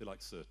 they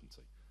like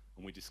certainty.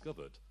 And we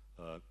discovered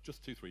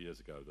just 2-3 years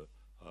ago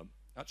that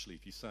actually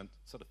if you set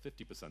a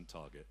 50%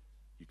 target,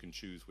 you can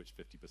choose which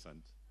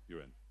 50% you're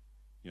in.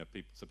 You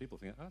know, so people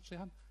think, actually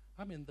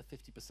I'm in the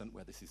 50%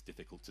 where this is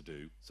difficult to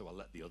do, so I'll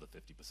let the other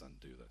 50%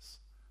 do this.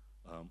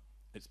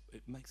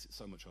 It makes it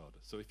so much harder.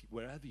 So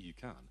wherever you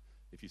can,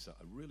 if you set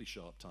a really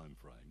sharp time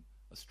frame,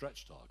 a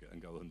stretch target,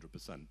 and go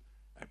 100%,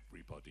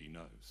 everybody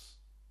knows.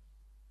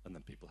 And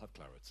then people have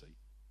clarity.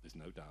 There's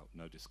no doubt,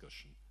 no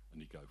discussion, and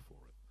you go for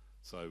it.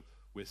 So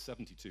we're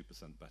 72%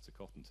 better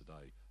cotton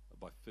today.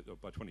 By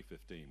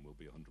 2015, we'll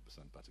be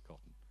 100% better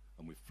cotton.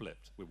 And we've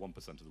flipped. We're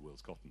 1% of the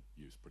world's cotton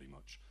use, pretty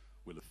much.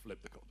 We'll have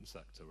flipped the cotton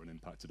sector and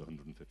impacted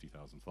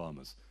 150,000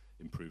 farmers,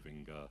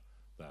 improving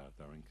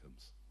their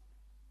incomes.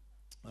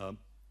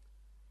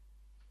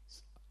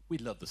 We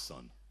love the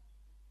sun.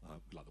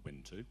 We like the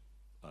wind too,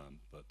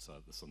 but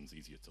the sun's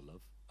easier to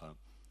love.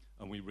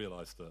 And we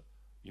realised that,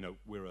 you know,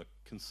 we're a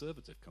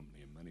conservative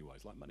company in many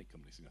ways, like many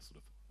companies. You know,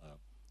 sort of,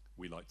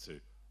 we like to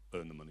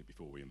earn the money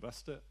before we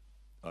invest it,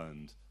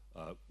 and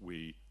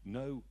we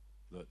know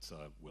that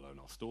we'll own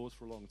our stores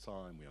for a long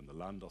time. We own the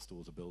land our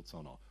stores are built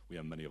on. We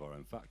own many of our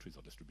own factories,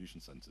 our distribution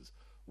centres.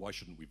 Why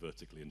shouldn't we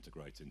vertically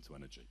integrate into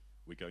energy?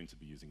 We're going to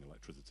be using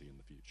electricity in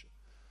the future.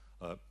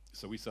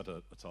 So we set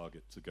a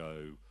target to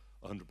go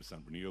 100%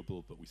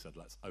 renewable, but we said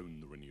let's own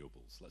the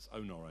renewables. Let's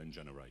own our own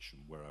generation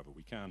wherever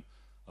we can,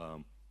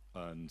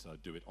 and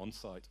do it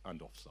on-site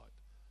and off-site.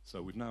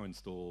 So we've now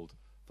installed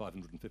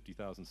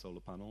 550,000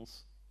 solar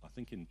panels, I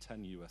think in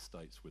 10 US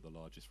states with the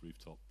largest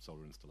rooftop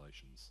solar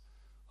installations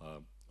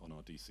on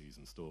our DCs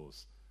and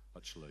stores,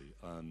 actually,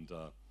 and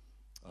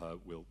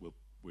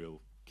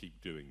we'll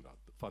keep doing that.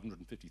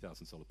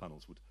 550,000 solar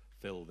panels would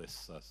fill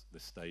this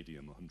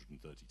stadium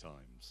 130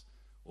 times,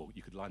 or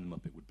you could line them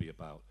up, it would be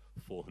about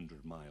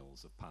 400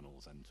 miles of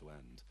panels end to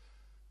end.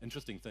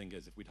 Interesting thing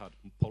is, if we'd had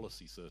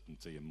policy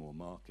certainty in more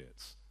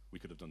markets, we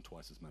could have done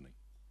twice as many.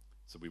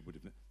 So we would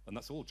have, and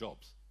that's all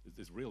jobs.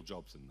 There's real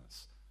jobs in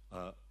this,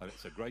 and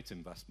it's a great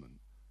investment,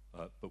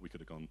 but we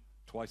could have gone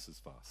twice as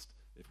fast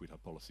if we'd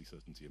had policy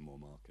certainty in more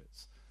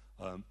markets.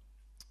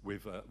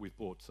 We've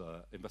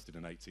invested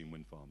in 18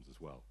 wind farms as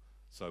well.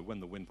 So when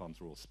the wind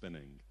farms are all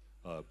spinning,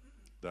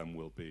 then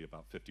we'll be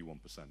about 51%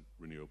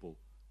 renewable,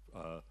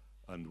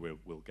 and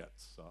we'll get,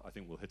 I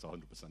think we'll hit our 100%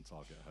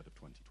 target ahead of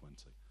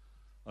 2020.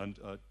 And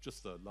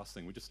just the last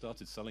thing, we just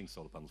started selling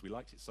solar panels. We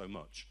liked it so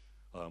much,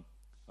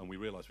 and we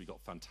realized we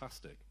got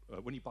fantastic.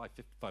 When you buy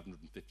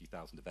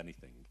 550,000 of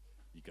anything,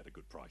 you get a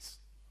good price.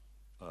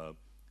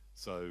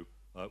 So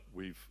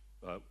we've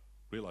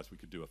realized we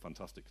could do a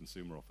fantastic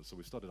consumer offer. So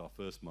we started our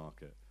first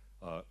market,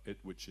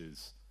 which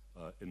is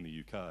in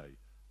the UK,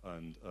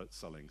 and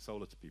selling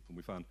solar to people. And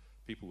we found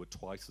people were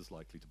twice as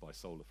likely to buy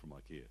solar from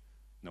IKEA.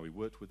 Now, we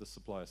worked with a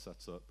supplier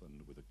setup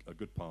and with a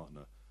good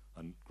partner,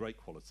 and great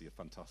quality, a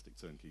fantastic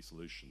turnkey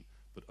solution,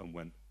 and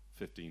went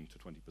 15 to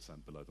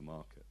 20% below the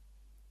market.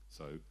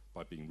 So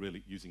by being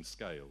really using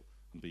scale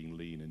and being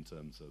lean in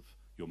terms of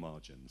your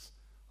margins,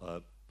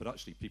 but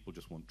actually people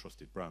just want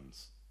trusted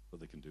brands that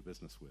they can do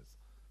business with.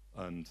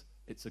 And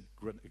it's a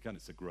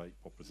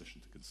great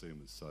proposition to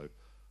consumers. So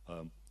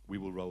we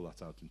will roll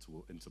that out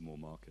into more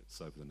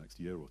markets over the next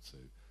year or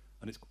two.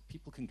 And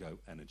people can go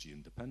energy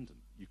independent.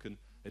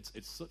 It's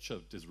such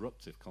a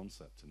disruptive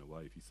concept in a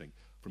way, if you think,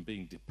 from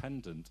being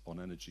dependent on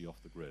energy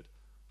off the grid,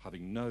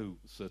 having no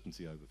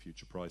certainty over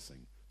future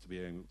pricing, to be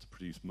able to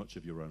produce much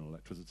of your own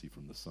electricity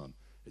from the sun.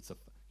 It's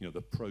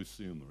the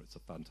prosumer. It's a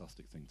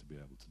fantastic thing to be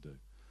able to do.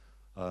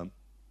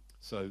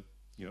 So,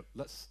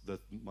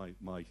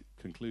 my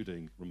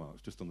concluding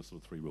remarks, just on the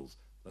sort of 3 rules.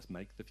 Let's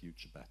make the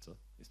future better.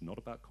 It's not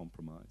about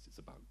compromise. It's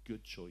about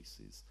good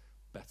choices,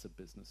 better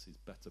businesses,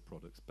 better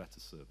products,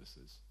 better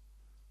services.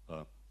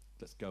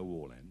 Let's go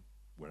all in.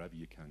 Wherever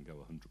you can, go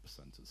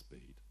 100% at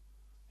speed.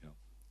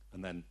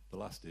 And then the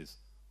last is,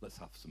 let's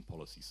have some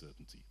policy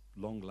certainty.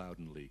 Long, loud,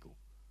 and legal.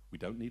 We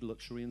don't need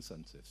luxury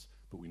incentives,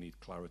 but we need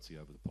clarity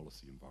over the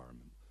policy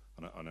environment.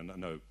 And I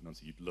know,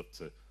 Nancy, you'd love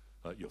to,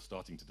 you're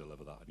starting to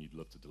deliver that, and you'd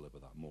love to deliver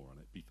that more on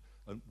it.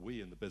 And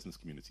we in the business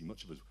community,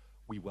 much of us,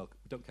 we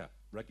don't care.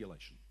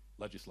 Regulation,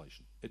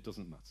 legislation, it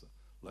doesn't matter.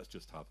 Let's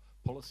just have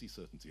policy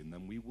certainty, and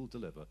then we will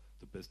deliver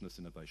the business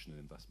innovation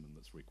and investment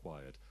that's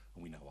required.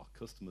 And we know our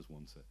customers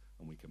want it,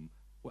 and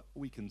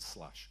we can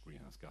slash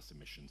greenhouse gas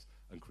emissions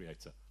and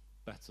create a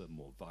better,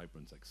 more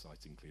vibrant,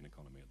 exciting, clean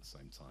economy at the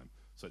same time.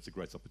 So it's a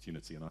great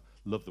opportunity, and I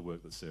love the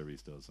work that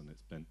Ceres does,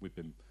 and we've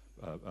been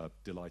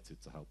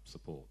delighted to help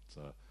support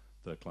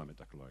the climate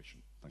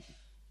declaration. Thank you.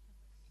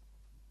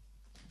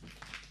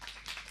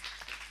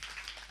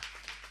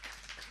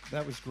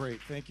 That was great.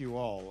 Thank you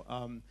all.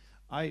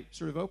 I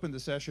sort of opened the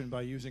session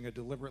by using a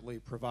deliberately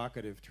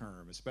provocative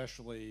term,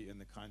 especially in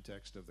the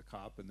context of the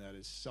COP, and that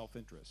is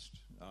self-interest.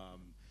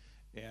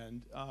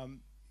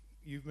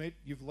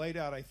 You've laid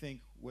out, I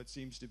think, what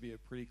seems to be a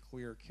pretty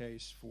clear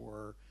case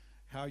for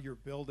how you're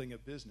building a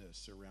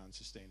business around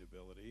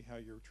sustainability, how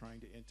you're trying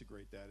to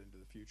integrate that into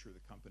the future of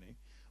the company.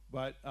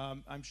 But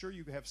I'm sure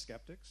you have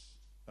skeptics,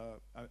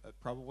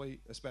 probably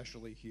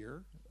especially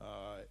here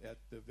at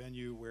the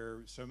venue where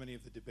so many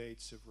of the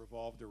debates have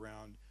revolved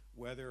around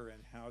whether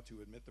and how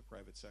to admit the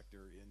private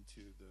sector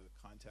into the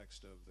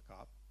context of the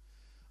COP.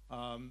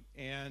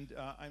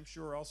 I'm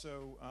sure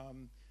also,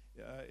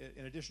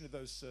 in addition to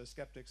those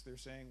skeptics, they're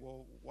saying,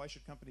 well, why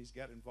should companies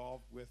get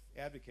involved with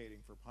advocating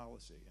for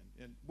policy?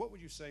 And what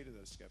would you say to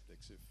those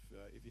skeptics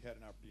if you had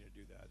an opportunity to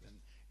do that?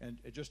 And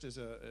just as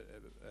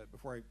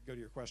before I go to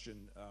your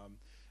question,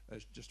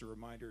 just a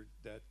reminder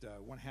that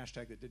one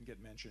hashtag that didn't get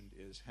mentioned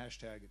is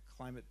hashtag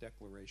climate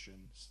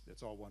declaration.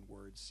 That's all one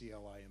word,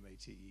 CLIMATE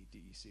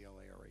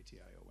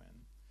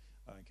DECLARATION,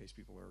 in case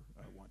people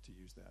want to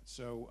use that.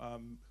 So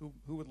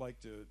who would like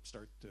to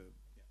start to?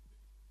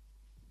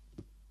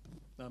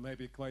 Now,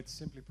 maybe quite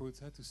simply put,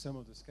 to some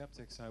of the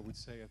skeptics, I would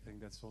say, I think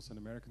that's also an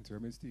American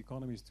term, is the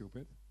economy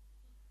stupid.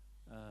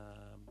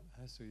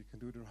 So you can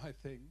do the right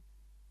thing,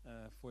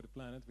 for the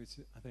planet, which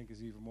I think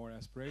is even more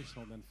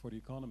aspirational than for the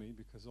economy,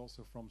 because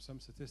also from some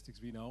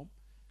statistics we know,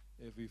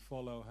 if we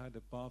follow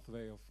the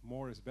pathway of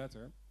more is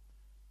better,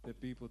 that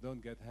people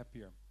don't get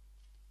happier.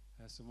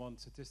 So one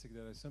statistic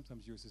that I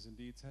sometimes use is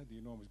indeed the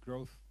enormous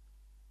growth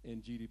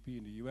in GDP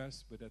in the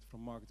US, but that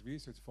from market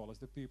research follows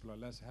that people are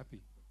less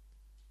happy.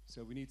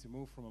 So we need to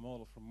move from a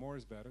model from more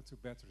is better to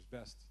better is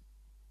best.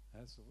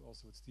 So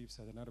also what Steve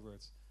said in other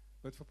words.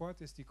 But for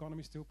part, is the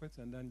economy stupid,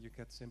 and then you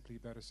get simply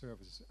better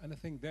services. And I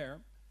think there,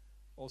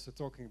 also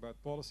talking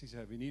about policies,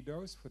 we need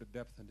those for the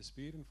depth and the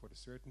speed and for the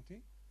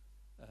certainty.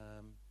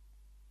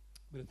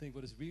 But I think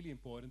what is really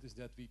important is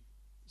that we,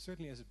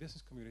 certainly as a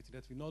business community,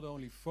 that we not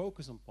only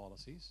focus on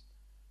policies,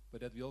 but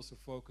that we also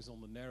focus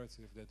on the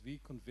narrative, that we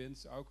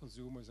convince our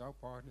consumers, our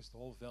partners, the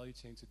whole value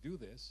chain to do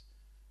this,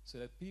 so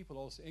that people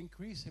also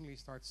increasingly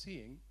start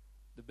seeing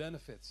the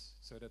benefits,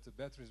 so that the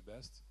better is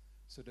best,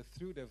 so that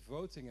through their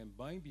voting and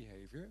buying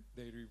behavior,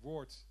 they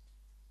reward,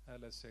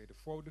 let's say, the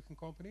forward-looking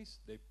companies,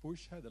 they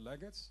push the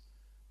laggards,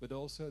 but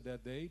also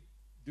that they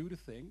do the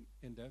thing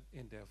in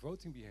their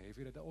voting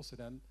behavior that also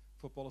then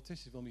for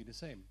politicians will mean the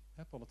same.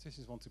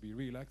 Politicians want to be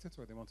re-elected,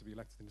 or they want to be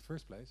elected in the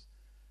first place.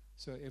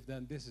 So if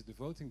then this is the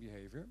voting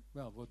behavior,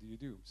 well, what do you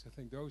do? So I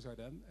think those are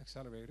then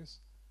accelerators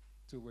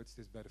towards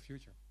this better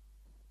future.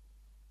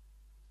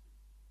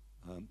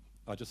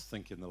 I just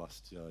think in the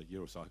last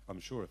year or so, I'm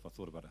sure if I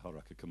thought about it harder,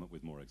 I could come up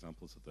with more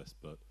examples of this,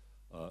 but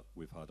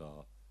we've had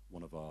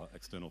one of our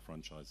external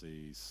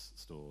franchisees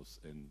stores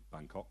in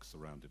Bangkok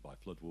surrounded by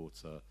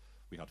floodwater.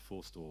 We had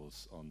 4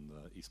 stores on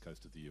the east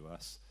coast of the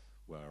US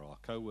where our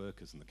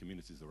co-workers and the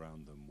communities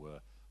around them were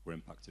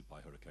impacted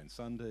by Hurricane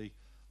Sandy.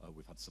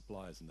 We've had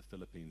suppliers in the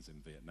Philippines,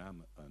 in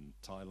Vietnam and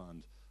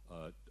Thailand,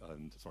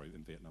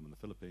 in Vietnam and the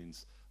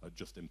Philippines,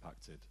 just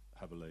impacted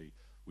heavily.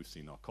 We've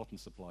seen our cotton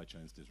supply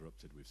chains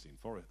disrupted. We've seen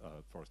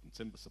forest and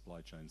timber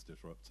supply chains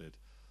disrupted,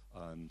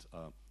 and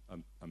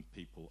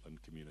people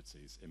and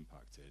communities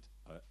impacted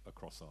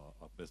across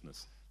our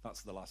business.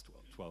 That's the last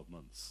 12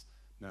 months.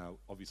 Now,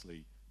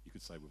 obviously, you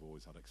could say we've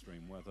always had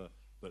extreme weather,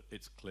 but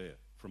it's clear,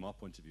 from our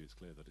point of view, it's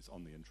clear that it's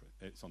on the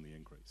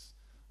increase.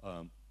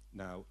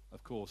 Now,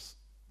 of course,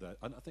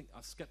 and I think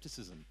our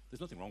skepticism, there's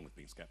nothing wrong with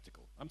being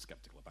skeptical. I'm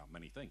skeptical about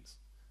many things.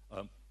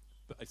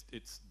 But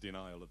it's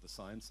denial of the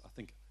science. I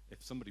think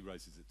if somebody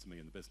raises it to me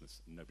in the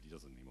business, and nobody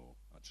does anymore,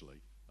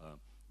 actually,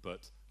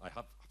 but I've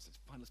said,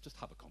 fine, let's just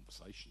have a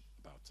conversation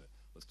about it.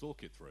 Let's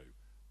talk it through.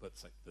 But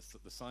say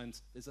the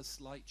science, there's a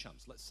slight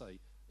chance. Let's say,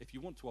 if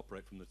you want to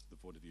operate from the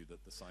point of view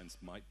that the science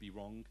might be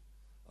wrong,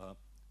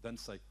 then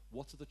say,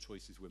 what are the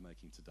choices we're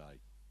making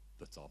today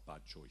that are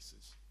bad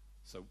choices?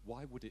 So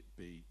why would it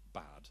be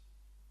bad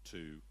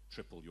to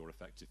triple your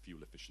effective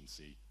fuel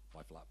efficiency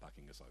by flat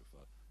packing a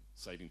sofa,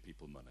 saving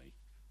people money,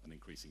 and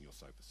increasing your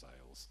sofa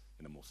sales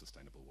in a more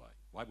sustainable way?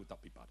 Why would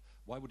that be bad?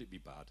 Why would it be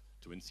bad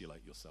to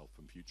insulate yourself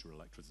from future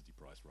electricity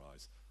price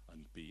rise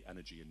and be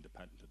energy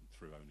independent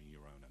through owning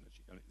your own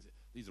energy? And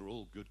these are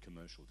all good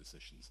commercial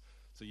decisions.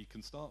 So you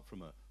can start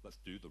from let's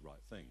do the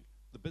right thing.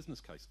 The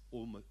business case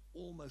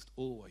almost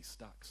always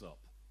stacks up.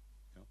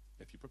 You know?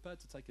 If you're prepared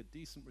to take a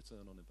decent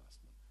return on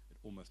investment, it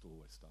almost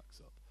always stacks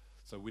up.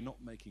 So we're not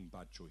making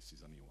bad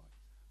choices anyway.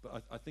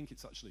 But I think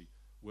it's actually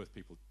worth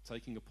people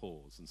taking a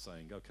pause and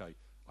saying, okay,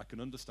 I can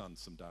understand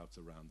some doubt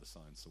around the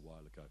science a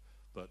while ago,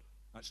 but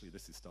actually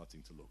this is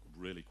starting to look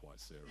really quite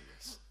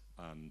serious.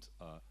 And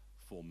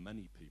for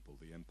many people,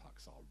 the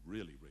impacts are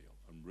really real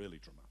and really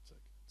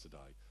dramatic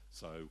today.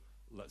 So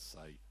let's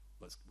say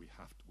we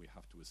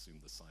have to assume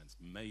the science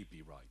may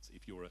be right.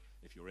 If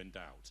you're in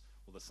doubt,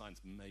 well, the science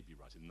may be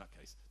right. In that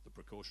case, the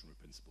precautionary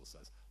principle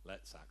says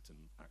let's act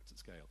at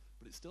scale.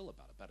 But it's still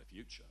about a better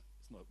future.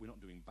 We're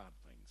not doing bad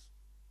things.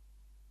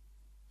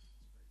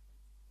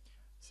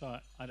 So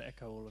I'd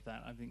echo all of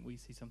that. I think we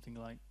see something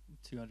like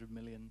 200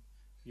 million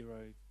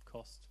euro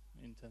cost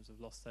in terms of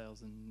lost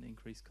sales and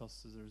increased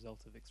costs as a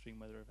result of extreme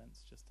weather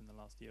events just in the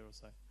last year or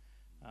so.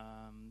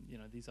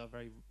 These are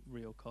very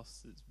real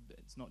costs.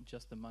 It's not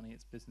just the money,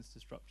 it's business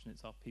disruption,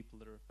 it's our people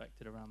that are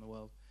affected around the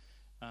world.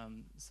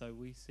 So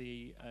we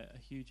see a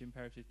huge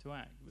imperative to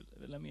act.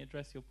 But let me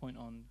address your point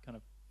on kind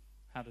of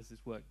how does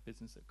this work,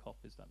 business at COP,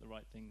 is that the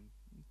right thing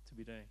to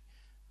be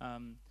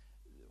doing?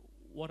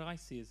 What I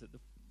see is that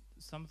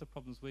some of the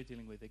problems we're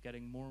dealing with are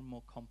getting more and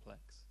more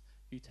complex.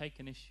 If you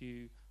take an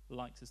issue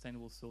like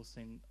sustainable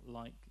sourcing,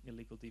 like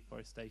illegal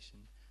deforestation,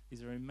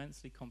 these are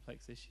immensely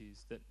complex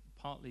issues that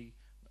partly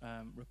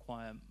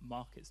require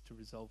markets to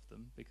resolve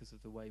them because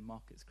of the way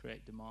markets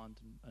create demand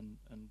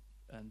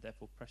and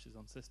therefore pressures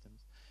on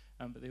systems.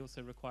 But they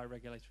also require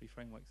regulatory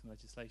frameworks and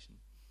legislation.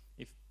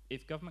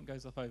 If government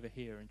goes off over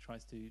here and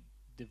tries to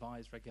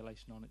devise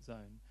regulation on its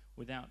own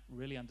without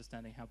really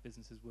understanding how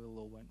businesses will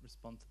or won't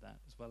respond to that,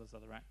 as well as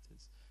other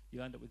actors,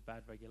 you end up with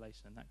bad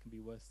regulation, and that can be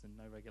worse than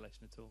no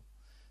regulation at all.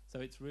 So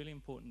it's really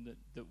important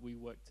that we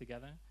work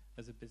together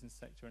as a business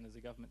sector and as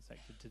a government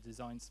sector to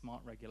design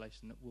smart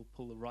regulation that will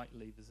pull the right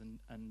levers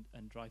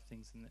and drive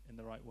things in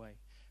the right way.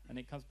 And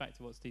it comes back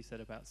to what Steve said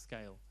about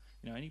scale.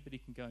 Anybody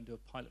can go and do a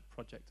pilot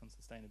project on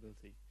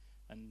sustainability.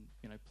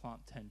 and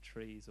plant 10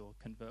 trees or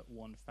convert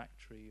one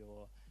factory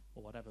or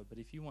whatever. But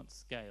if you want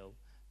scale,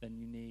 then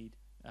you need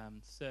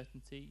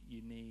certainty.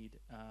 You need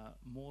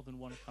more than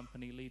one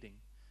company leading.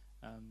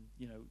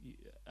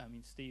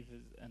 Steve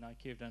and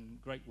IKEA have done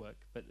great work,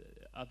 but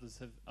others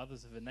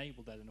have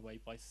enabled that in a way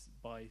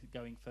by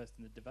going first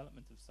in the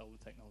development of solar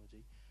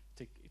technology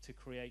to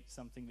create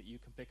something that you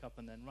can pick up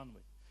and then run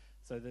with.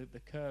 So the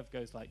curve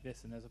goes like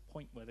this, and there's a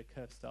point where the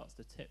curve starts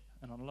to tip.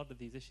 And on a lot of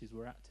these issues,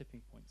 we're at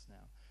tipping points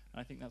now. And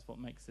I think that's what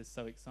makes this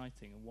so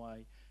exciting, and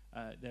why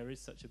there is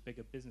such a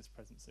bigger business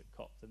presence at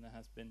COP than there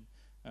has been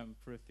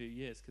for a few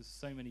years, because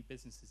so many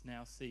businesses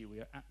now see we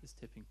are at this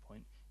tipping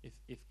point.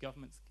 If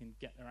governments can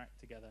get their act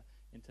together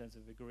in terms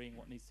of agreeing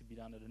what needs to be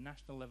done at a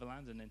national level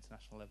and an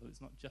international level,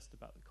 it's not just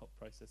about the COP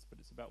process, but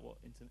it's about what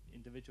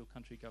individual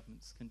country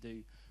governments can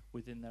do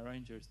within their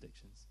own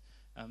jurisdictions.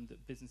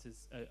 That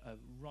businesses are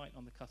right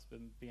on the cusp of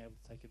being able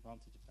to take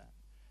advantage of that.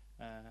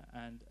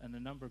 And a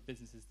number of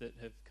businesses that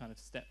have kind of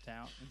stepped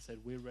out and said,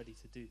 we're ready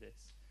to do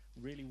this,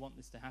 really want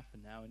this to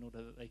happen now in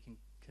order that they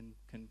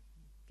can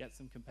get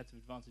some competitive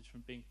advantage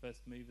from being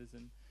first movers,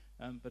 and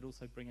but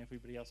also bring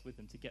everybody else with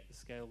them to get the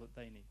scale that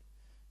they need.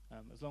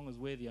 As long as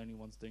we're the only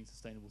ones doing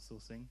sustainable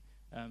sourcing,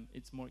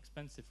 it's more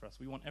expensive for us.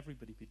 We want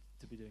everybody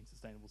to be doing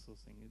sustainable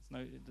sourcing.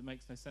 It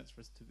makes no sense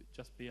for us to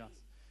just be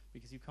us,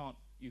 because you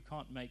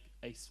can't make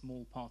a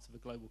small part of a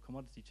global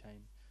commodity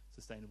chain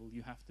sustainable.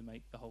 You have to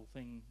make the whole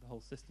thing, the whole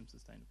system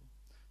sustainable.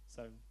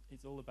 So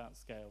it's all about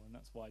scale, and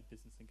that's why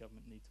business and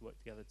government need to work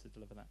together to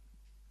deliver that.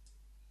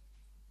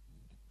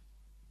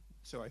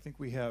 So I think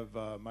we have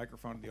a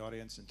microphone in the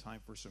audience and time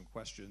for some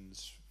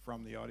questions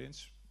from the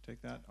audience.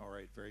 Take that? All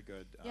right, very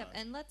good. Yep,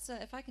 and let's,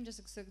 if I can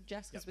just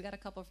suggest, because we got a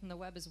couple from the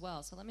web as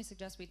well, so let me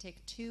suggest we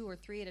take 2 or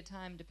 3 at a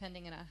time,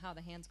 depending on how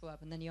the hands go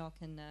up, and then you all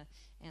can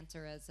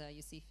answer as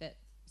you see fit.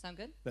 Sound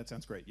good? That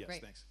sounds great. Yes,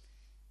 great. Thanks.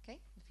 Okay,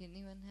 if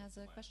anyone has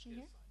a question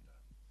here.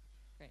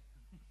 Great.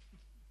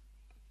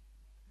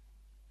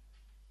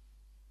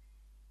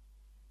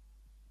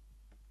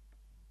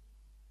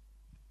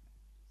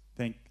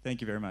 Thank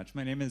you very much.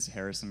 My name is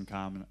Harrison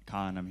Kahn.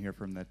 I'm here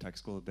from the Tech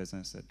School of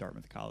Business at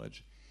Dartmouth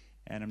College.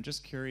 And I'm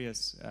just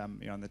curious,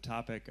 on the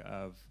topic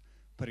of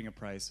putting a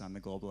price on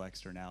the global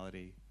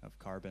externality of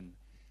carbon,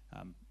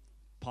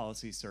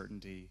 policy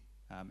certainty,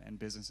 and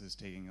businesses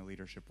taking a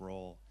leadership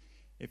role.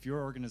 If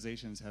your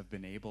organizations have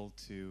been able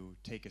to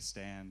take a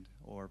stand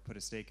or put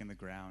a stake in the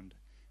ground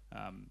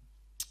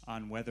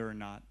on whether or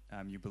not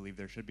you believe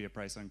there should be a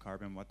price on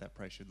carbon, what that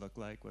price should look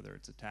like, whether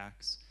it's a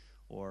tax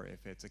or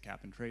if it's a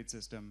cap and trade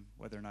system,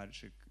 whether or not it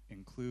should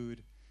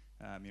include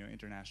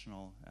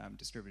international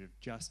distributive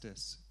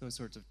justice, those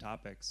sorts of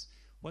topics.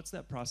 What's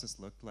that process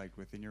looked like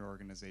within your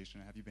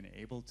organization? Have you been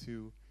able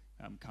to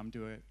come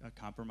to a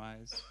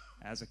compromise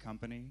as a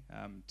company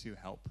to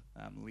help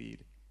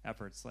lead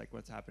efforts like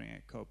what's happening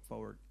at COPE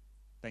forward?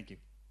 Thank you.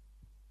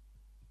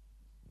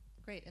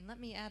 Great, and let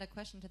me add a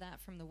question to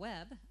that from the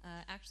web.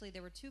 Actually,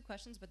 there were 2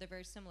 questions, but they're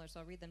very similar,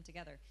 so I'll read them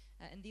together.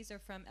 And these are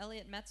from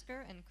Elliot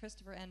Metzger and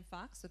Christopher N.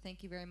 Fox, so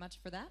thank you very much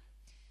for that.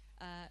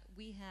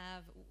 We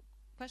have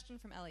a question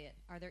from Elliot.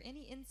 Are there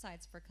any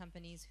insights for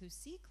companies who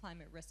see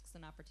climate risks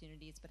and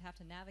opportunities but have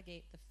to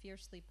navigate the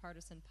fiercely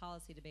partisan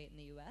policy debate in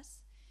the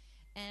U.S.?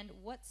 And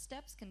what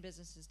steps can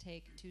businesses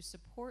take to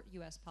support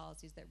U.S.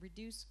 policies that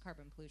reduce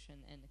carbon pollution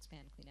and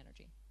expand clean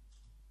energy?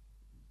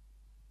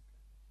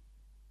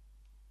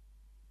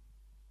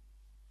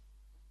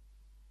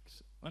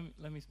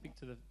 Let me speak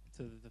to the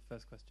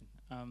first question.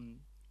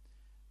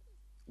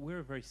 We're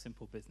a very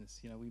simple business.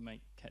 We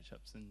make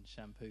ketchups and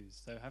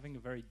shampoos. So having a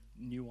very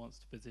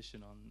nuanced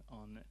position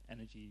on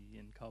energy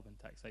and carbon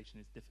taxation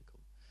is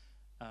difficult.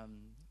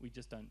 We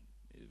just don't,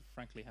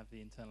 frankly, have the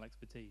internal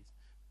expertise.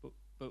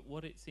 But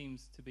what it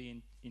seems to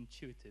be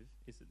intuitive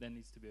is that there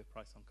needs to be a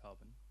price on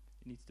carbon.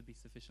 It needs to be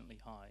sufficiently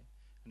high,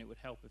 and it would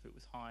help if it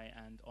was high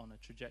and on a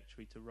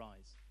trajectory to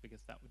rise, because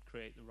that would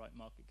create the right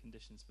market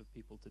conditions for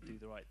people to do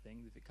the right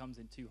thing. If it comes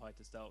in too high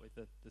to start with,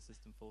 the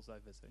system falls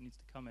over. So it needs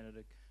to come in at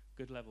a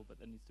good level, but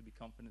there needs to be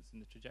confidence in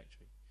the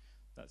trajectory.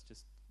 That's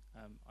just,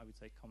 I would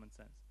say, common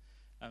sense.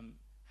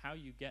 How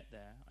you get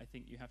there, I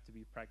think you have to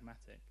be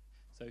pragmatic.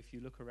 So if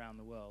you look around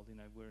the world,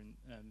 we're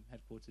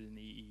headquartered in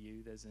the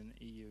EU. There's an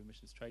EU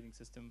emissions trading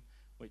system,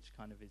 which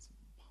kind of is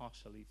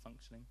partially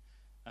functioning.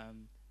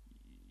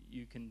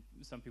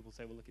 Some people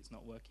say, well, look, it's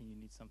not working, you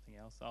need something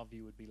else. Our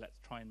view would be, let's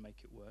try and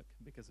make it work,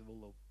 because of all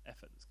the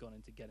effort that's gone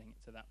into getting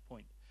it to that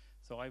point.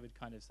 So I would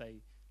kind of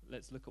say,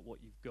 let's look at what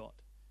you've got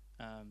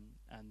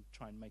and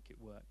try and make it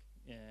work.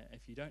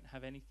 If you don't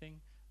have anything,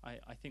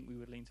 I think we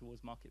would lean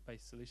towards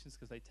market-based solutions,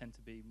 because they tend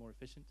to be more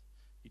efficient.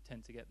 You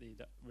tend to get the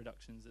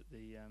reductions at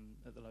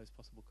the lowest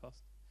possible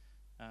cost.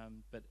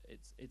 But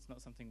it's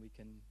not something we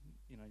can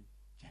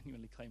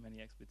genuinely claim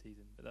any expertise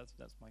in. But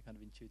that's my kind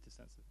of intuitive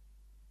sense of it.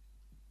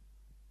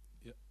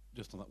 Yeah,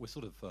 just on that, we're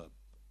sort of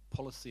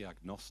policy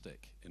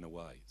agnostic in a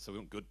way. So we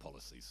want good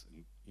policies,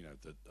 and,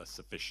 that are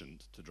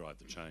sufficient to drive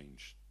the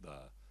change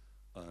there,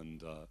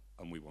 and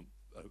we want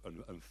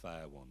and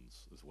fair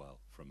ones as well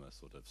from a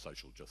sort of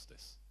social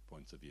justice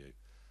point of view.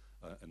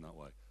 in that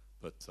way.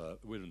 But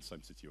we're in the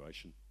same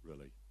situation,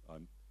 really.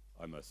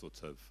 I'm a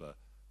sort of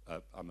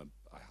I'm a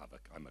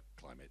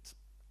climate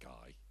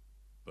guy,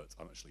 but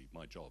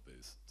my job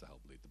is to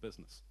help lead the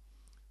business.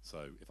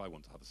 So if I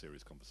want to have a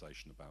serious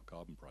conversation about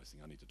carbon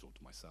pricing, I need to talk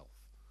to myself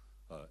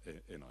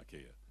in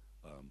IKEA.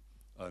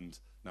 And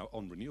now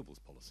on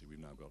renewables policy,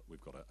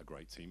 we've got a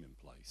great team in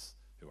place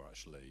who are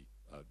actually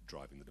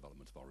driving the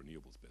development of our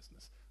renewables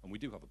business. And we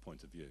do have a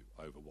point of view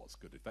over what's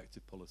good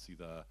effective policy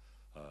there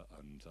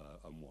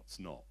and what's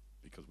not,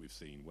 because we've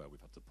seen where we've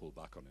had to pull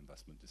back on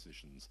investment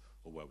decisions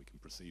or where we can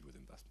proceed with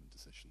investment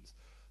decisions.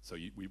 So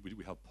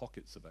we have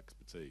pockets of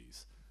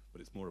expertise,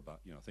 but it's more about,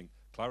 I think,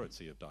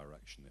 clarity of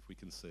direction. If we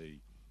can see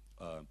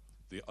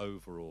the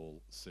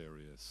overall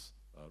serious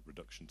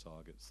reduction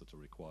targets that are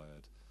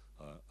required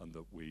and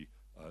that we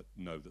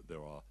know that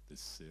there's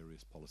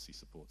serious policy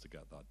support to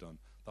get that done,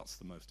 that's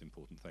the most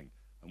important thing.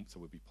 And so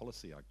we'll be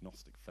policy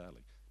agnostic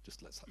fairly.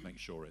 Just let's make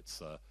sure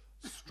it's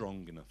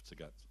strong enough to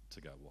get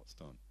what's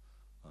done.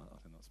 I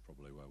think that's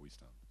probably where we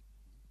stand.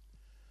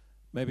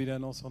 Maybe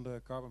then also on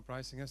the carbon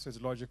pricing, so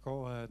it's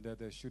logical that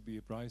there should be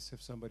a price.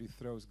 If somebody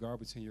throws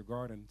garbage in your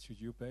garden,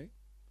 should you pay?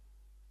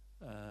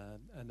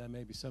 And then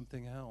maybe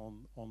something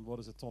on what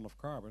is a ton of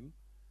carbon.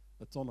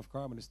 A ton of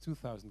carbon is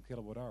 2,000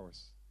 kilowatt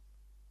hours.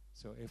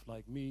 So if,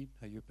 like me,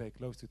 you pay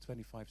close to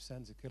 25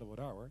 cents a kilowatt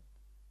hour,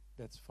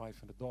 that's $500.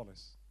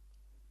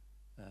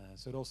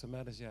 So it also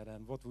matters,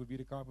 then what would be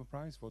the carbon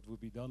price? What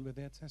would be done with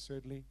it?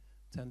 Certainly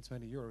 10,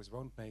 20 euros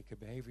won't make a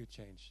behavior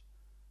change.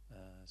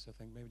 So I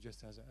think maybe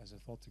just as a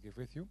thought to give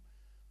with you.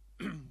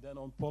 Then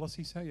on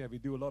policies, we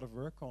do a lot of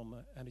work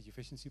on energy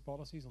efficiency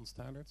policies, on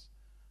standards,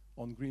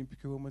 on green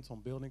procurement,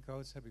 on building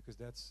codes, because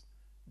that's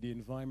the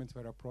environment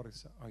where our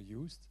products are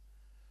used.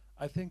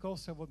 I think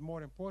also what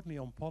more importantly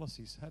on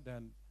policies,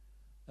 then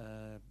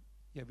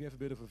we have a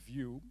bit of a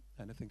view,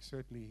 and I think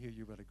certainly here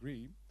you will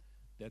agree,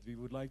 that we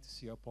would like to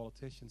see our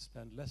politicians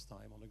spend less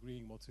time on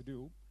agreeing what to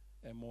do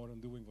and more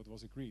on doing what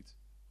was agreed.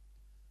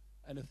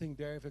 And I think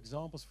there, if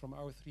examples from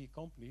our three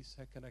companies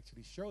can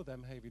actually show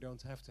them, hey, we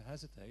don't have to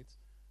hesitate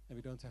and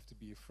we don't have to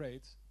be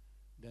afraid,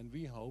 then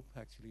we hope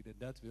actually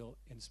that will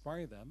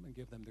inspire them and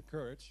give them the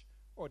courage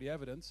or the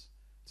evidence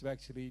to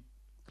actually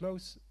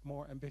close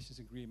more ambitious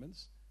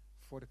agreements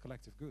for the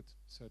collective good.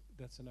 So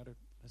that's another,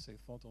 let's say,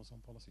 thought also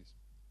on policies.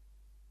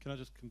 Can I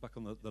just come back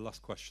on the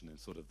last question in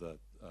sort of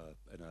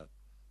in a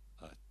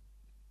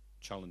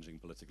challenging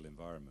political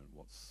environment,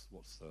 what's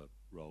the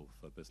role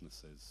for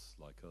businesses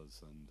like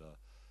us? And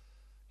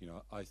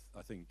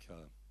I think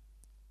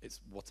it's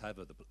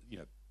whatever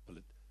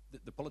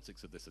the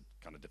politics of this are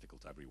kind of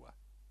difficult everywhere.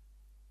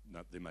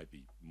 Now, they may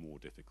be more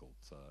difficult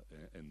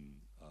in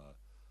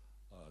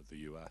the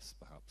US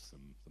perhaps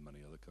than many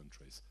other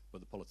countries, but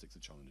the politics are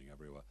challenging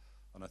everywhere.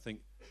 And I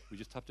think we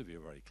just have to be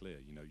very clear.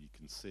 You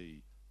can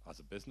see as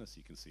a business,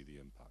 you can see the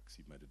impacts.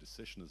 You've made a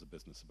decision as a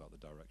business about the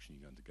direction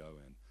you're going to go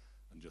in,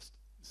 and just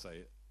say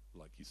it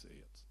like you see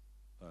it,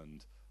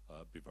 and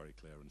be very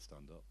clear and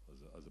stand up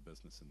as a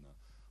business in that.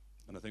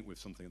 And I think with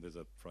something, there's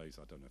a phrase,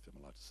 I don't know if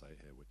I'm allowed to say it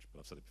here, but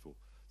I've said it before,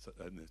 so,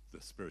 in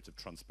the spirit of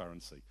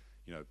transparency,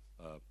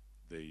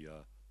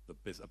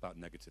 about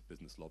negative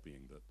business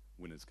lobbying, that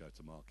winners go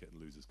to market and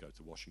losers go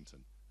to Washington.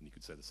 And you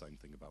could say the same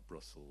thing about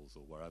Brussels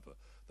or wherever,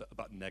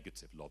 about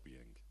negative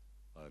lobbying.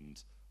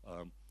 And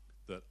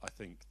that I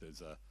think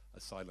there's a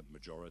silent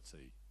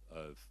majority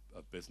of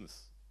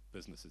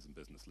businesses and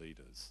business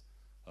leaders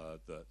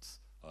that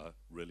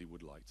really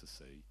would like to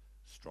see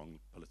strong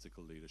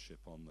political leadership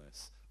on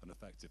this and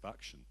effective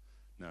action.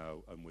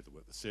 Now, and with the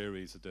work the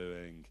series are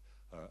doing,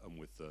 and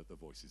with the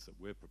voices that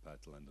we're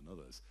prepared to lend and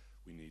others,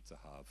 we need to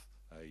have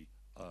a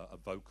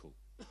vocal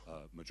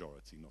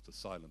majority, not a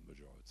silent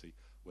majority,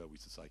 where we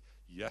say,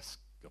 yes,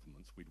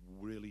 governments, we'd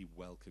really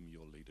welcome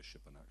your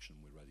leadership and action.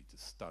 We're ready to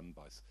stand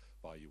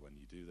by you when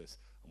you do this,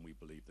 and we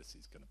believe this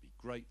is going to be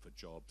great for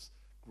jobs,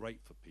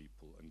 great for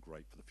people, and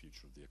great for the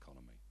future of the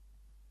economy.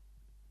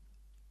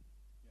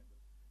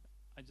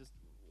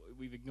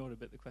 We've ignored a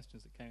bit the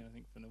questions that came in, I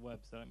think, from the web.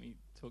 So let me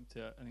talk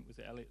to, I think, was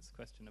it Elliot's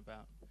question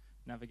about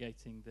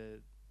navigating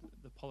the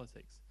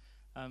politics.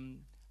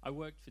 I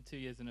worked for 2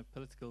 years in a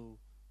political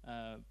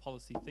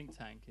policy think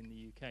tank in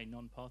the UK,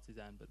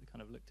 non-partisan, but they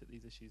kind of looked at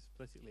these issues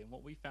politically. And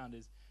what we found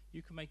is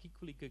you can make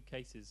equally good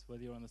cases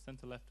whether you're on the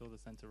centre left or the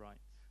centre right.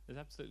 There's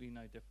absolutely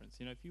no difference.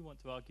 If you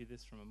want to argue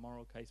this from a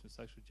moral case, from a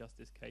social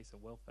justice case, a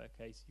welfare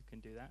case, you can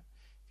do that.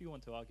 If you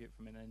want to argue it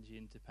from an energy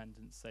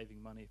independence,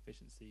 saving money,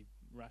 efficiency,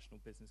 rational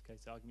business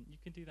case argument, you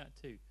can do that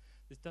too.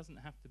 This doesn't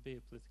have to be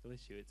a political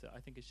issue. It's, I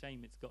think, a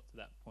shame it's got to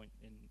that point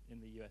in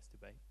the US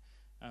debate.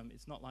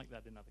 It's not like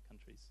that in other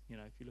countries.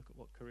 If you look at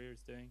what Korea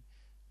is doing,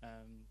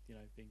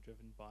 being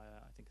driven by,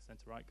 I think, a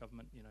centre-right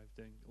government,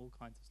 doing all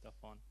kinds of stuff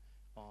on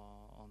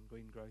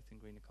green growth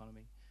and green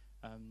economy.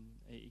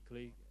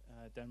 Equally,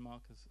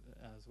 Denmark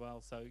as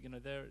well. So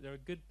there are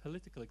good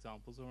political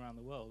examples all around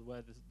the world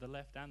where the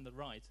left and the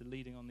right are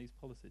leading on these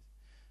policies.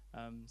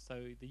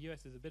 So the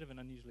US is a bit of an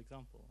unusual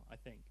example, I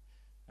think,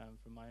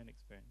 from my own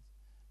experience.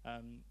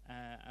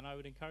 And I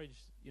would encourage,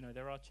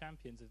 there are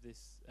champions of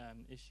this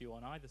issue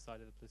on either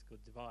side of the political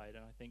divide,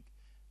 and I think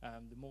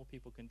the more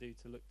people can do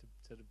to look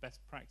to the best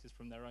practice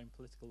from their own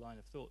political line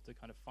of thought to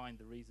kind of find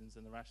the reasons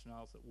and the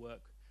rationales that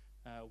work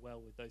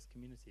well with those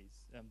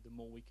communities, the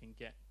more we can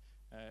get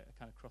a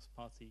kind of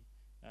cross-party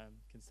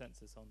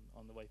consensus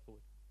on the way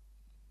forward.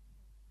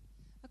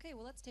 Okay,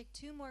 well, let's take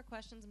 2 more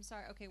questions. I'm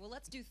sorry. Okay, well,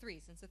 let's do 3,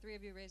 since the 3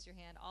 of you raised your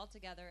hand all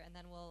together, and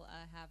then we'll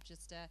have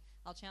just,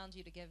 I'll challenge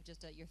you to give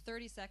just your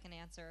 30-second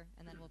answer,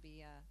 and then we'll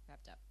be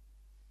wrapped up.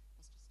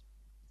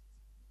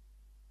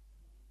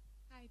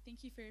 Hi,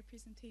 thank you for your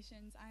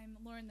presentations. I'm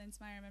Lauren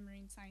Linsmeyer. I'm a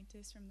marine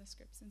scientist from the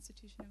Scripps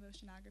Institution of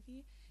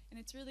Oceanography, and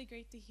it's really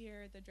great to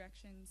hear the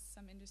directions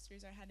some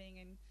industries are heading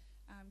in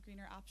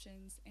greener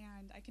options.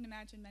 And I can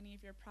imagine many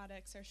of your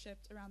products are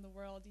shipped around the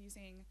world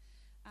using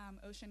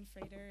ocean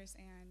freighters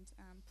and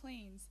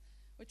planes,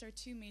 which are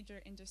 2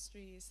 major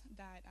industries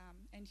that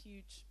and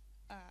huge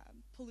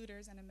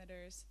polluters and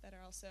emitters that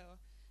are also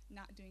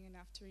not doing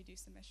enough to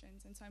reduce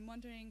emissions. And so I'm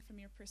wondering from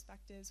your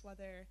perspectives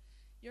whether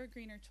your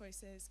greener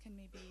choices can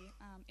maybe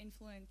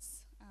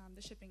influence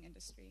the shipping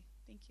industry.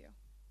 Thank you.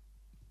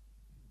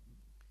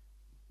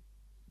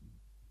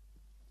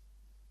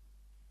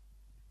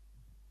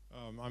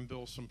 I'm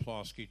Bill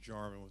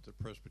Simplowski-Jarman with the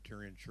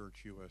Presbyterian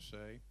Church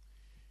USA,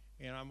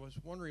 and I was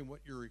wondering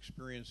what your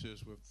experience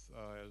is with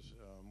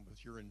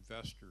your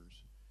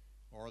investors.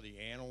 Are the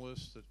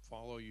analysts that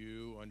follow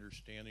you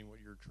understanding what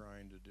you're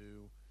trying to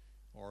do?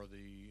 Are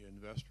the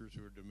investors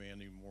who are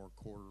demanding more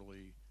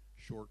quarterly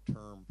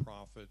short-term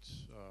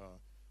profits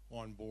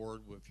on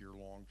board with your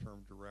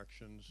long-term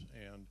directions,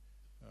 and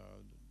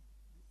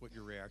what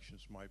your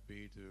reactions might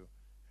be to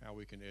how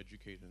we can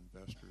educate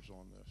investors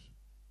on this?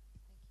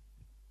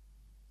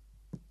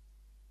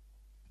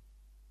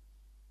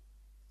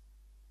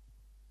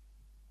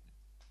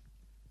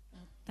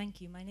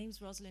 Thank you. My name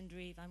is Rosalind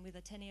Reeve. I'm with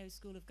Ateneo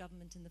School of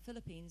Government in the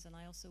Philippines, and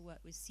I also work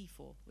with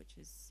CIFOR, which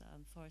is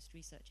Forest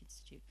Research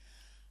Institute.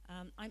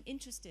 I'm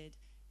interested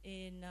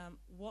in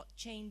what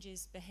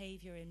changes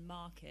behavior in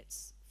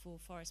markets for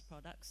forest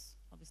products,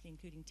 obviously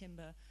including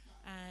timber,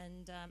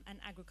 and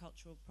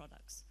agricultural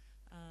products.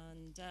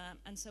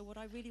 And so what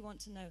I really want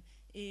to know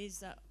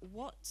is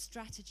what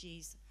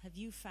strategies have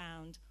you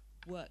found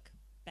work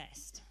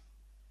best?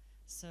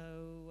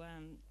 So,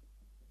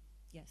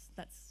 yes,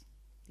 that's,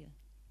 yeah.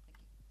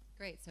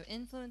 Great. So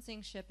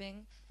influencing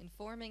shipping,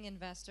 informing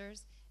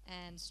investors,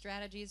 and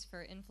strategies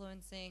for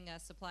influencing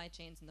supply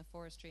chains in the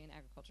forestry and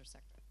agriculture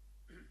sector.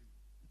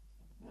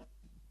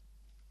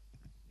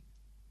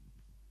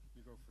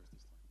 You go first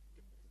this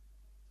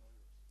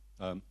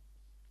time.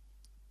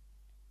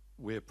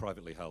 We're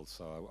privately held,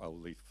 so I'll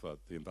leave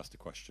the investor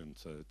question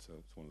to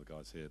one of the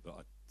guys here. But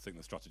I think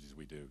the strategies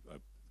we do are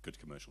good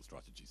commercial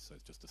strategies, so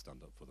it's just to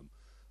stand up for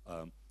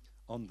them.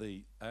 On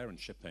the air and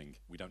shipping,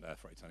 we don't air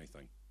freight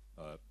anything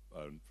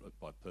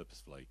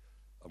purposefully,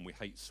 and we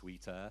hate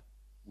sweet air.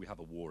 We have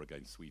a war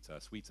against sweet air.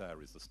 Sweet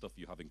air is the stuff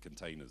you have in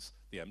containers,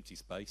 the empty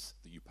space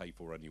that you pay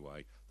for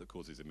anyway, that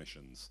causes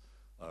emissions.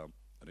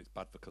 And it's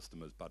bad for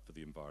customers, bad for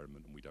the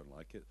environment, and we don't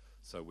like it.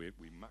 So we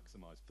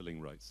maximise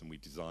filling rates, and we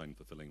design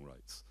for filling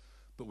rates.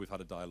 But we've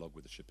had a dialogue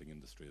with the shipping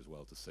industry as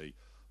well to see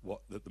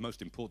what the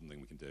most important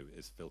thing we can do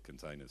is fill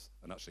containers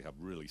and actually have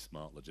really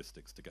smart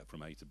logistics to get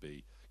from A to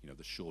B,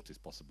 the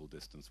shortest possible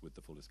distance with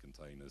the fullest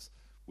containers,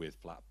 with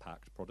flat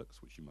packed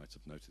products, which you might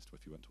have noticed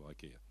if you went to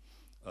IKEA.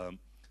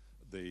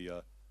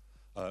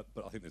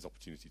 But I think there's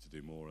opportunity to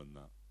do more on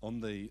that.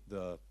 On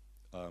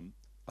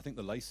I think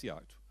the Lacey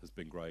Act has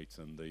been great,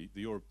 and the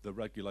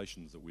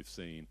regulations that we've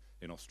seen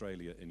in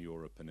Australia, in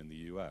Europe, and in the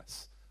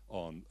US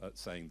on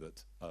saying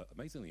that,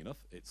 amazingly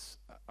enough, it's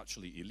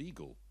actually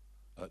illegal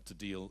to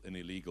deal in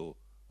illegal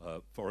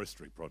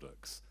forestry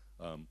products.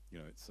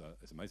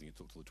 It's amazing it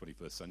took till the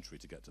 21st century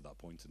to get to that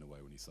point in a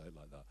way when you say it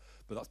like that.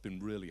 But that's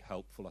been really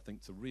helpful, I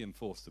think, to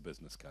reinforce the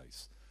business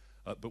case.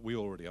 But we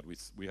already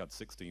had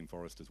 16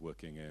 foresters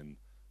working in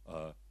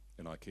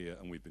IKEA,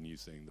 and we've been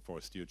using the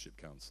Forest Stewardship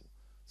Council.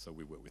 So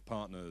we work with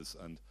partners,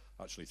 and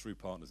actually through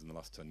partners in the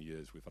last 10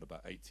 years, we've had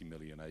about 80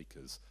 million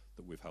acres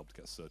that we've helped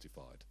get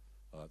certified.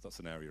 That's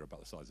an area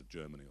about the size of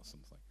Germany or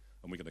something.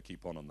 And we're going to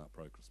keep on that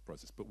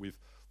process. But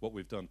what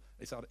we've done,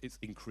 it's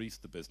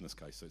increased the business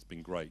case, so it's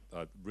been great.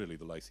 Really,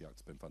 the Lacey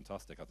Act's been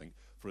fantastic, I think,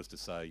 for us to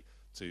say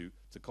to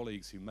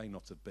colleagues who may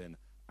not have been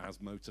as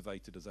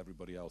motivated as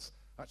everybody else,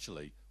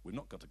 actually, we've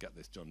not got to get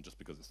this done just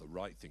because it's the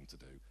right thing to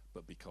do,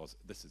 but because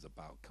this is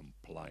about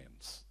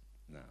compliance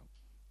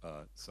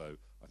now. So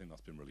I think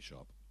that's been really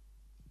sharp.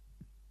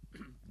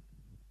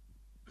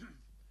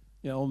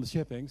 Yeah, on the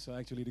shipping, so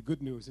actually the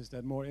good news is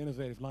that more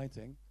innovative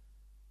lighting,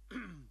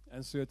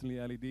 and certainly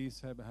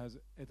LEDs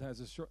has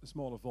a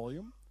smaller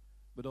volume,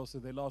 but also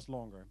they last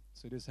longer.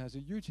 So this has a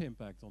huge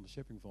impact on the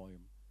shipping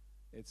volume.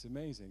 It's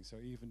amazing. So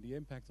even the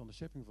impact on the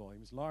shipping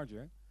volume is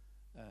larger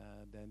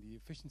than the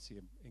efficiency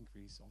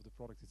increase of the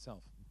product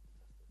itself.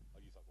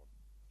 I'll use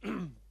that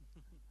one.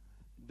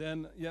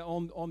 Then, yeah,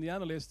 on the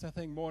analysts, I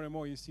think more and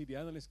more you see the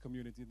analyst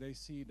community, they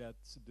see that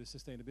the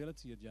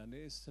sustainability agenda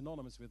is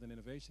synonymous with an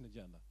innovation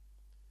agenda.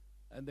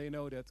 And they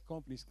know that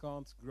companies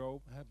can't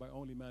grow by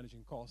only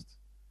managing cost.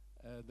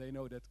 They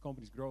know that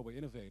companies grow by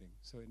innovating.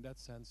 So in that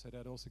sense,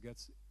 that also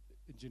gets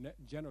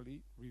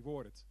generally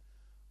rewarded.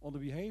 On the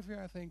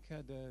behavior, I think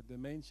the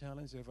main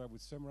challenge, if I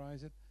would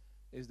summarize it,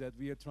 is that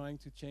we are trying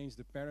to change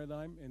the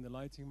paradigm in the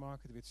lighting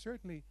market, which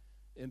certainly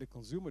in the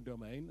consumer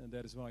domain, and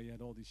that is why you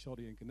had all these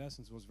shoddy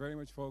incandescents, was very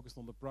much focused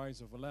on the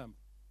price of a lamp.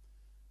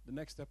 The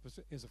next step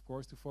is of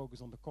course, to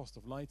focus on the cost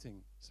of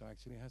lighting. So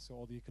actually it has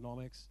all the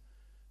economics.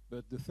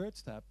 But the third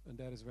step, and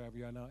that is where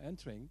we are now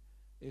entering,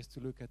 is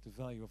to look at the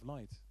value of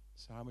light.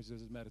 So how much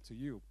does it matter to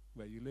you,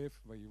 where you live,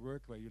 where you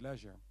work, where you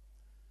leisure?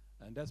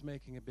 And that's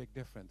making a big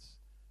difference.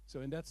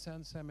 So in that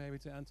sense, maybe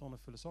to end on a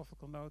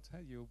philosophical note,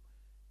 you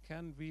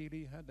can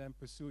really then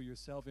pursue your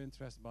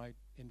self-interest by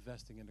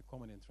investing in the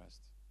common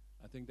interest.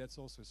 I think that's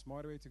also a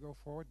smarter way to go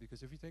forward,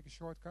 because if you take a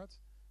shortcut,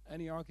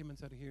 any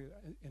arguments that are here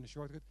in a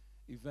shortcut,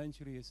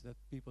 eventually is that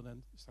people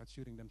then start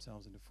shooting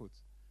themselves in the foot.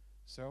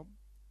 So,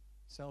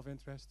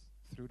 self-interest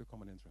through the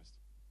common interest.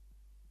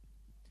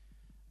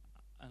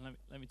 And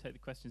let me take the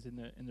questions in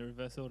the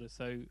reverse order.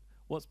 So,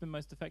 what's been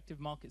most effective?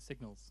 Market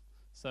signals.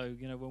 So,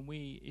 when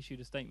we issued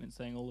a statement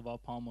saying all of our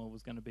palm oil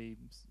was going to be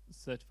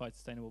certified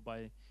sustainable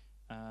by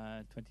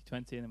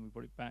 2020, and then we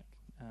brought it back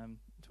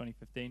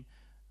 2015.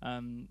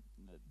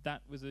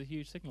 That was a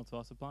huge signal to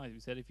our suppliers. We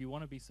said, if you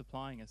want to be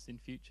supplying us in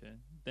future,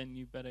 then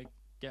you better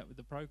get with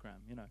the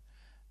program,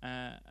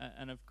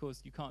 and of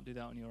course you can't do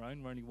that on your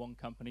own. We're only one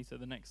company, so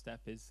the next step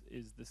is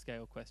the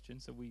scale question.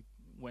 So we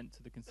went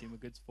to the Consumer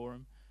Goods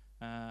Forum,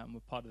 and we're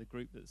part of the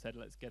group that said,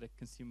 let's get a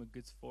Consumer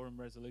Goods Forum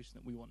resolution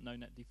that we want no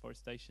net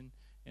deforestation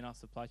in our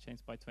supply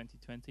chains by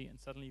 2020, and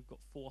suddenly you've got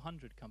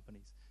 400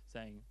 companies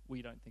saying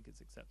we don't think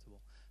it's acceptable.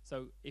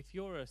 So if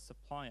you're a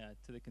supplier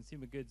to the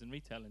consumer goods and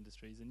retail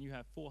industries and you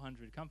have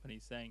 400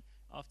 companies saying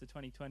after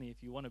 2020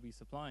 if you want to be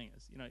supplying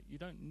us, you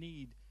don't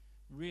need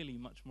really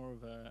much more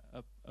of a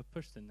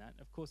push than that.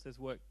 Of course there's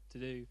work to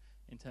do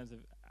in terms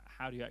of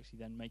how do you actually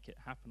then make it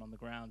happen on the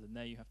ground, and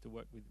there you have to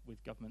work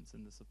with governments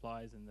and the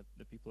suppliers and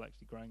the people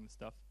actually growing the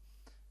stuff,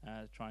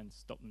 try and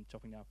stop them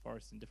chopping down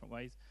forests in different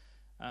ways.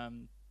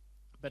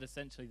 But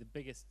essentially the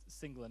biggest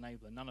single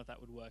enabler, none of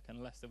that would work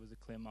unless there was a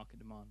clear market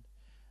demand.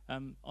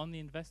 On the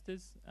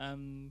investors,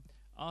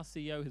 our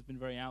CEO has been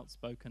very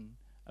outspoken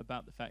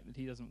about the fact that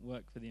he doesn't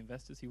work for the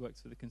investors, he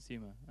works for the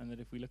consumer, and that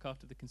if we look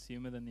after the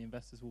consumer, then the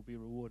investors will be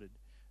rewarded,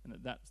 and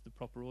that's the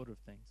proper order of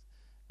things.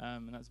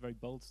 And that's a very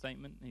bold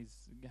statement.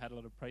 He's had a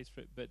lot of praise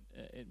for it, but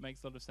it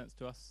makes a lot of sense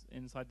to us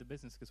inside the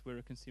business because we're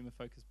a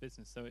consumer-focused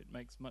business. So it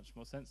makes much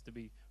more sense to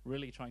be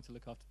really trying to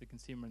look after the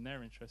consumer and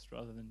their interests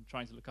rather than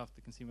trying to look after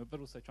the consumer, but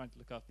also trying to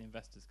look after the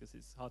investors, because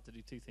it's hard to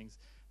do two things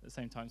at the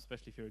same time,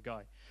 especially if you're a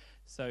guy.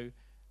 So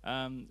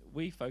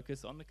we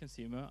focus on the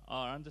consumer.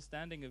 Our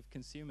understanding of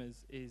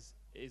consumers is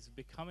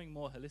becoming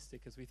more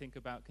holistic as we think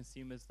about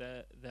consumers,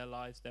 their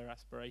lives, their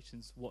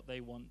aspirations, what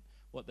they want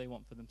for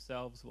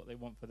themselves, what they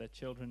want for their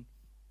children.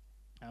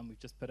 We've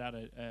just put out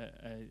a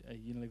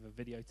Unilever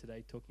video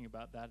today talking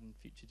about that and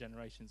future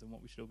generations and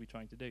what we should all be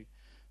trying to do.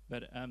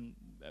 But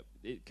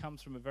it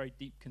comes from a very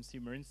deep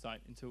consumer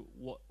insight into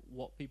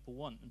what people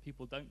want. And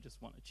people don't just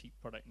want a cheap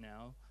product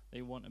now,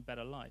 they want a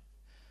better life.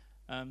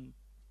 And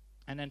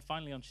then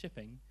finally on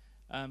shipping,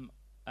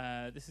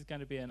 this is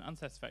going to be an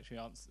unsatisfactory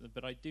answer,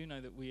 but I do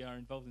know that we are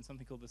involved in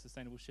something called the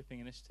Sustainable Shipping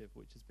Initiative,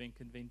 which is being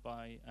convened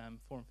by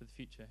Forum for the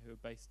Future, who are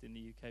based in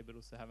the UK but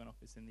also have an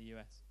office in the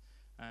US.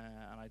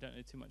 And I don't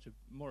know too much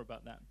more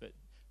about that, but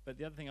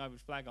the other thing I would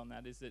flag on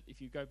that is that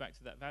if you go back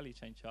to that value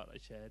chain chart I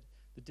shared,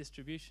 the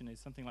distribution is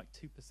something like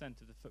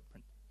 2% of the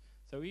footprint.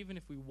 So even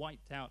if we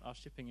wiped out our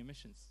shipping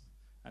emissions,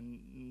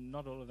 and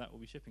not all of that will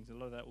be shipping, so a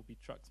lot of that will be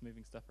trucks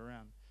moving stuff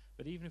around,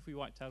 but even if we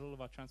wiped out all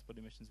of our transport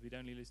emissions, we'd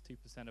only lose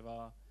 2% of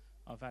our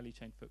value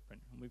chain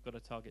footprint, and we've got a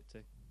target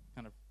to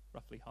kind of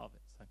roughly halve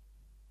it. So.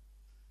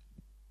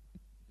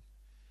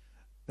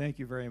 Thank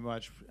you very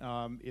much.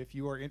 If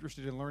you are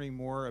interested in learning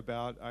more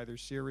about either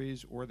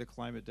Ceres or the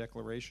Climate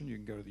Declaration, you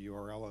can go to the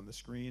URL on the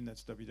screen.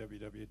 That's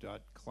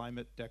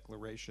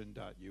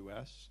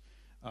www.climatedeclaration.us.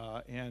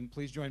 And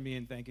please join me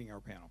in thanking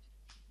our panel.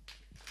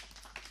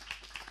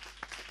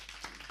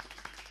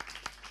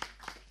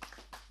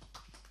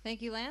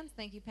 Thank you, Lance.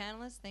 Thank you,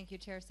 panelists. Thank you,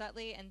 Chair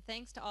Sutley. And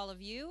thanks to all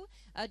of you.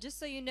 Just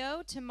so you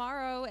know,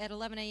 tomorrow at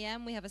 11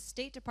 a.m. we have a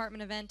State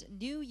Department event,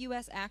 New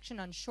U.S. Action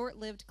on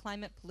Short-Lived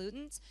Climate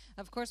Pollutants.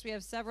 Of course, we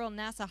have several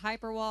NASA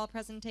Hyperwall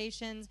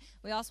presentations.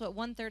 We also at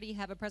 1:30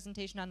 have a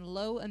presentation on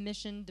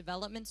low-emission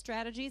development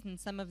strategies and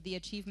some of the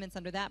achievements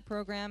under that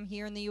program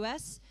here in the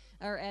U.S.,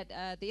 or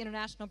at the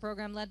international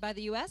program led by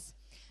the U.S.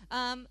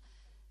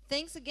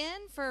 Thanks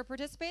again for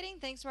participating.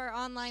 Thanks to our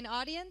online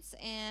audience.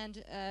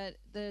 And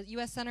the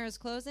U.S. Center is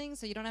closing,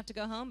 so you don't have to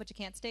go home, but you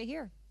can't stay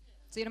here.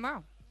 See you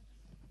tomorrow.